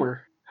a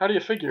Zoomer? How do you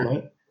figure?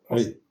 What?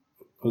 I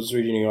was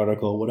reading an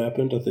article. What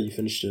happened? I thought you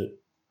finished it.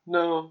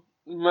 No,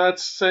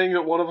 Matt's saying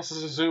that one of us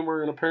is a Zoomer,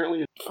 and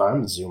apparently, If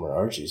I'm a Zoomer,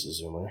 Archie's a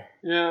Zoomer.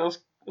 yeah,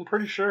 I'm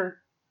pretty sure.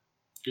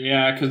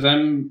 Yeah, because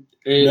No,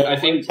 I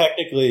think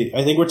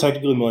we're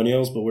technically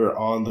millennials, but we're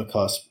on the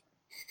cusp.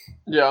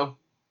 Yeah.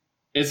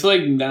 it's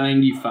like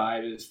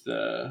 95 is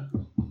the.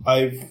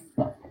 I've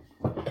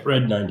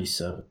read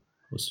 97.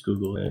 Let's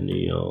Google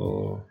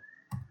millennial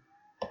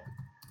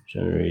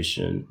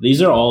generation.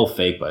 These are all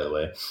fake, by the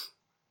way.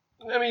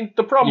 I mean,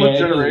 the problem with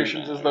Yeah, it doesn't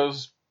generations is matter.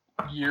 those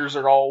years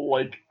are all,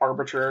 like,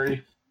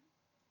 arbitrary.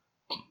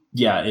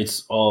 Yeah,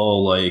 it's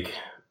all like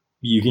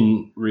you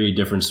can read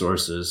different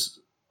sources.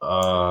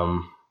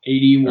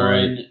 81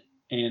 Alright.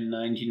 and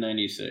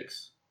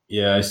 1996.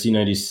 Yeah, I see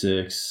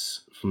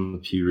 96 from the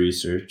Pew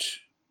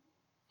Research.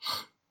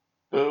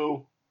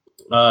 Boo.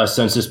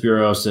 Census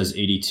Bureau says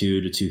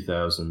 82 to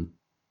 2000.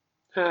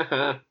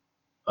 Haha.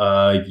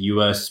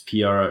 US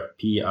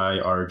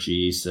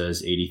PIRG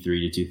says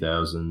 83 to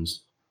 2000.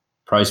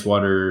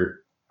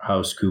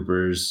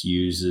 PricewaterhouseCoopers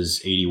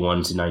uses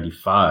 81 to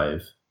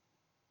 95.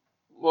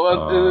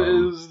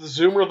 Well, is the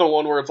Zoomer the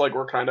one where it's like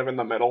we're kind of in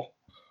the middle?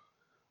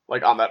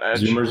 like on that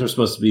edge. Zoomers are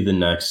supposed to be the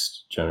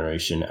next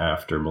generation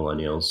after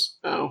millennials.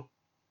 Oh,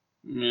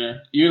 Yeah,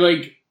 you're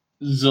like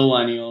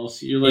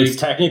zillennials. You're like It's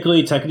technically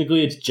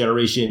it's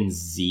Generation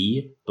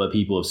Z, but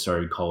people have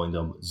started calling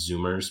them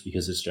Zoomers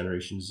because it's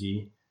Generation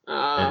Z,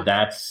 and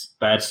that's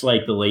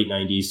like the late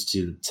 '90s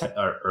to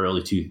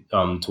early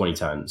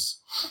 2010s.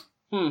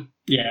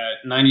 yeah,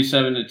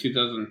 97 to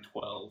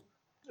 2012.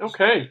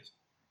 okay.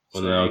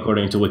 Well, now,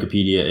 according to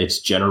Wikipedia, it's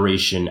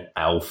Generation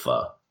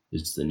Alpha.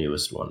 It's the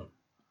newest one,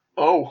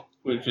 Oh,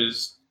 Which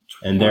is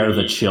and they're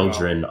the 20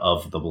 children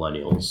of the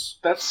millennials.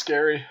 that's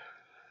scary.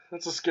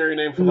 That's a scary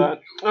name for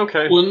that.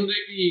 Okay. Wouldn't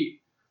they be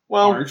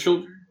Well, our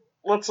children?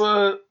 let's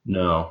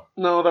No,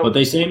 no, that but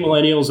they say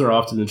millennials are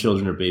often the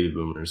children of baby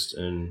boomers,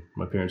 and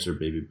my parents are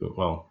baby boom.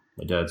 Well,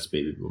 my dad's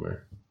baby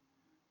boomer.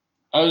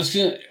 I was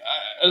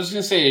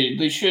gonna say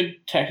they should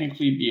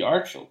technically be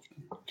our children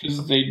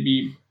because they'd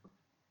be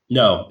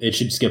No, it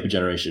should skip a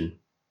generation.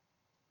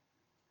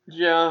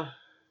 yeah.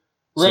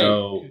 right.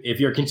 So if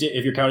you're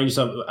counting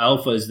yourself,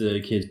 Alpha is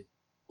the kid.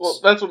 Well,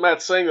 that's what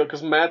Matt's saying though,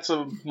 because Matt's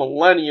a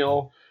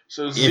millennial,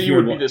 so Z you're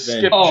would be one, the then-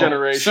 skip Oh,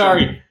 generation.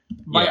 sorry.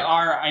 By Yeah.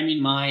 R, I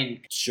mean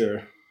mine.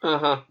 Sure. Uh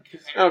huh.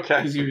 Okay.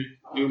 Because you're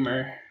a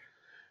boomer.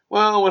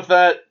 Well, with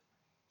that,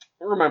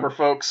 remember,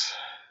 folks,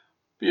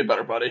 be a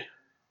better buddy.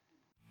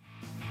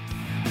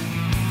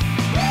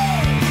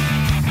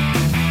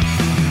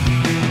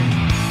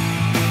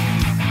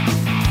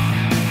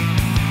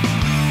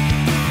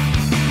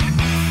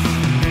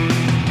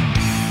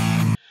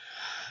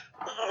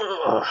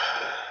 Ugh.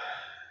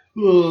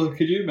 Oh,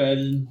 could you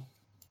imagine?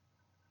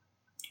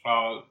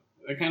 Oh,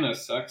 that kind of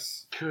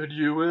sucks. Could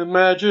you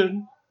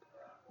imagine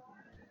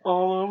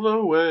all of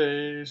the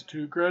ways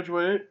to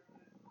graduate?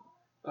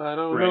 I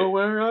don't know Right.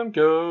 where I'm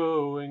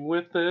going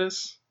with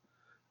this,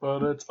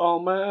 but it's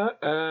all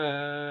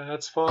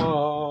Matt's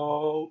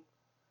fault.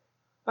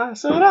 I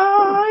said,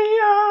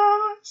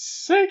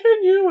 say,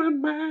 can you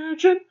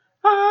imagine?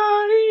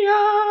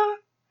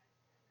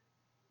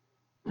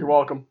 You're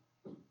welcome.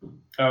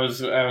 I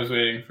was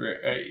waiting for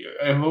it.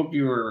 I hope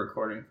you were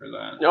recording for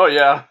that. Oh,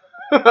 yeah.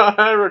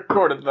 I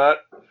recorded that.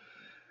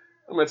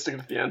 I might stick it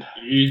at the end.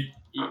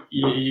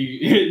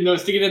 You no,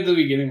 stick it at the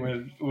beginning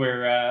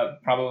where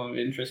problem of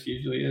interest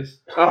usually is.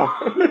 Oh.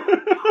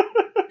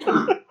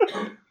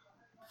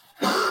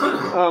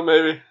 Oh,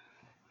 maybe.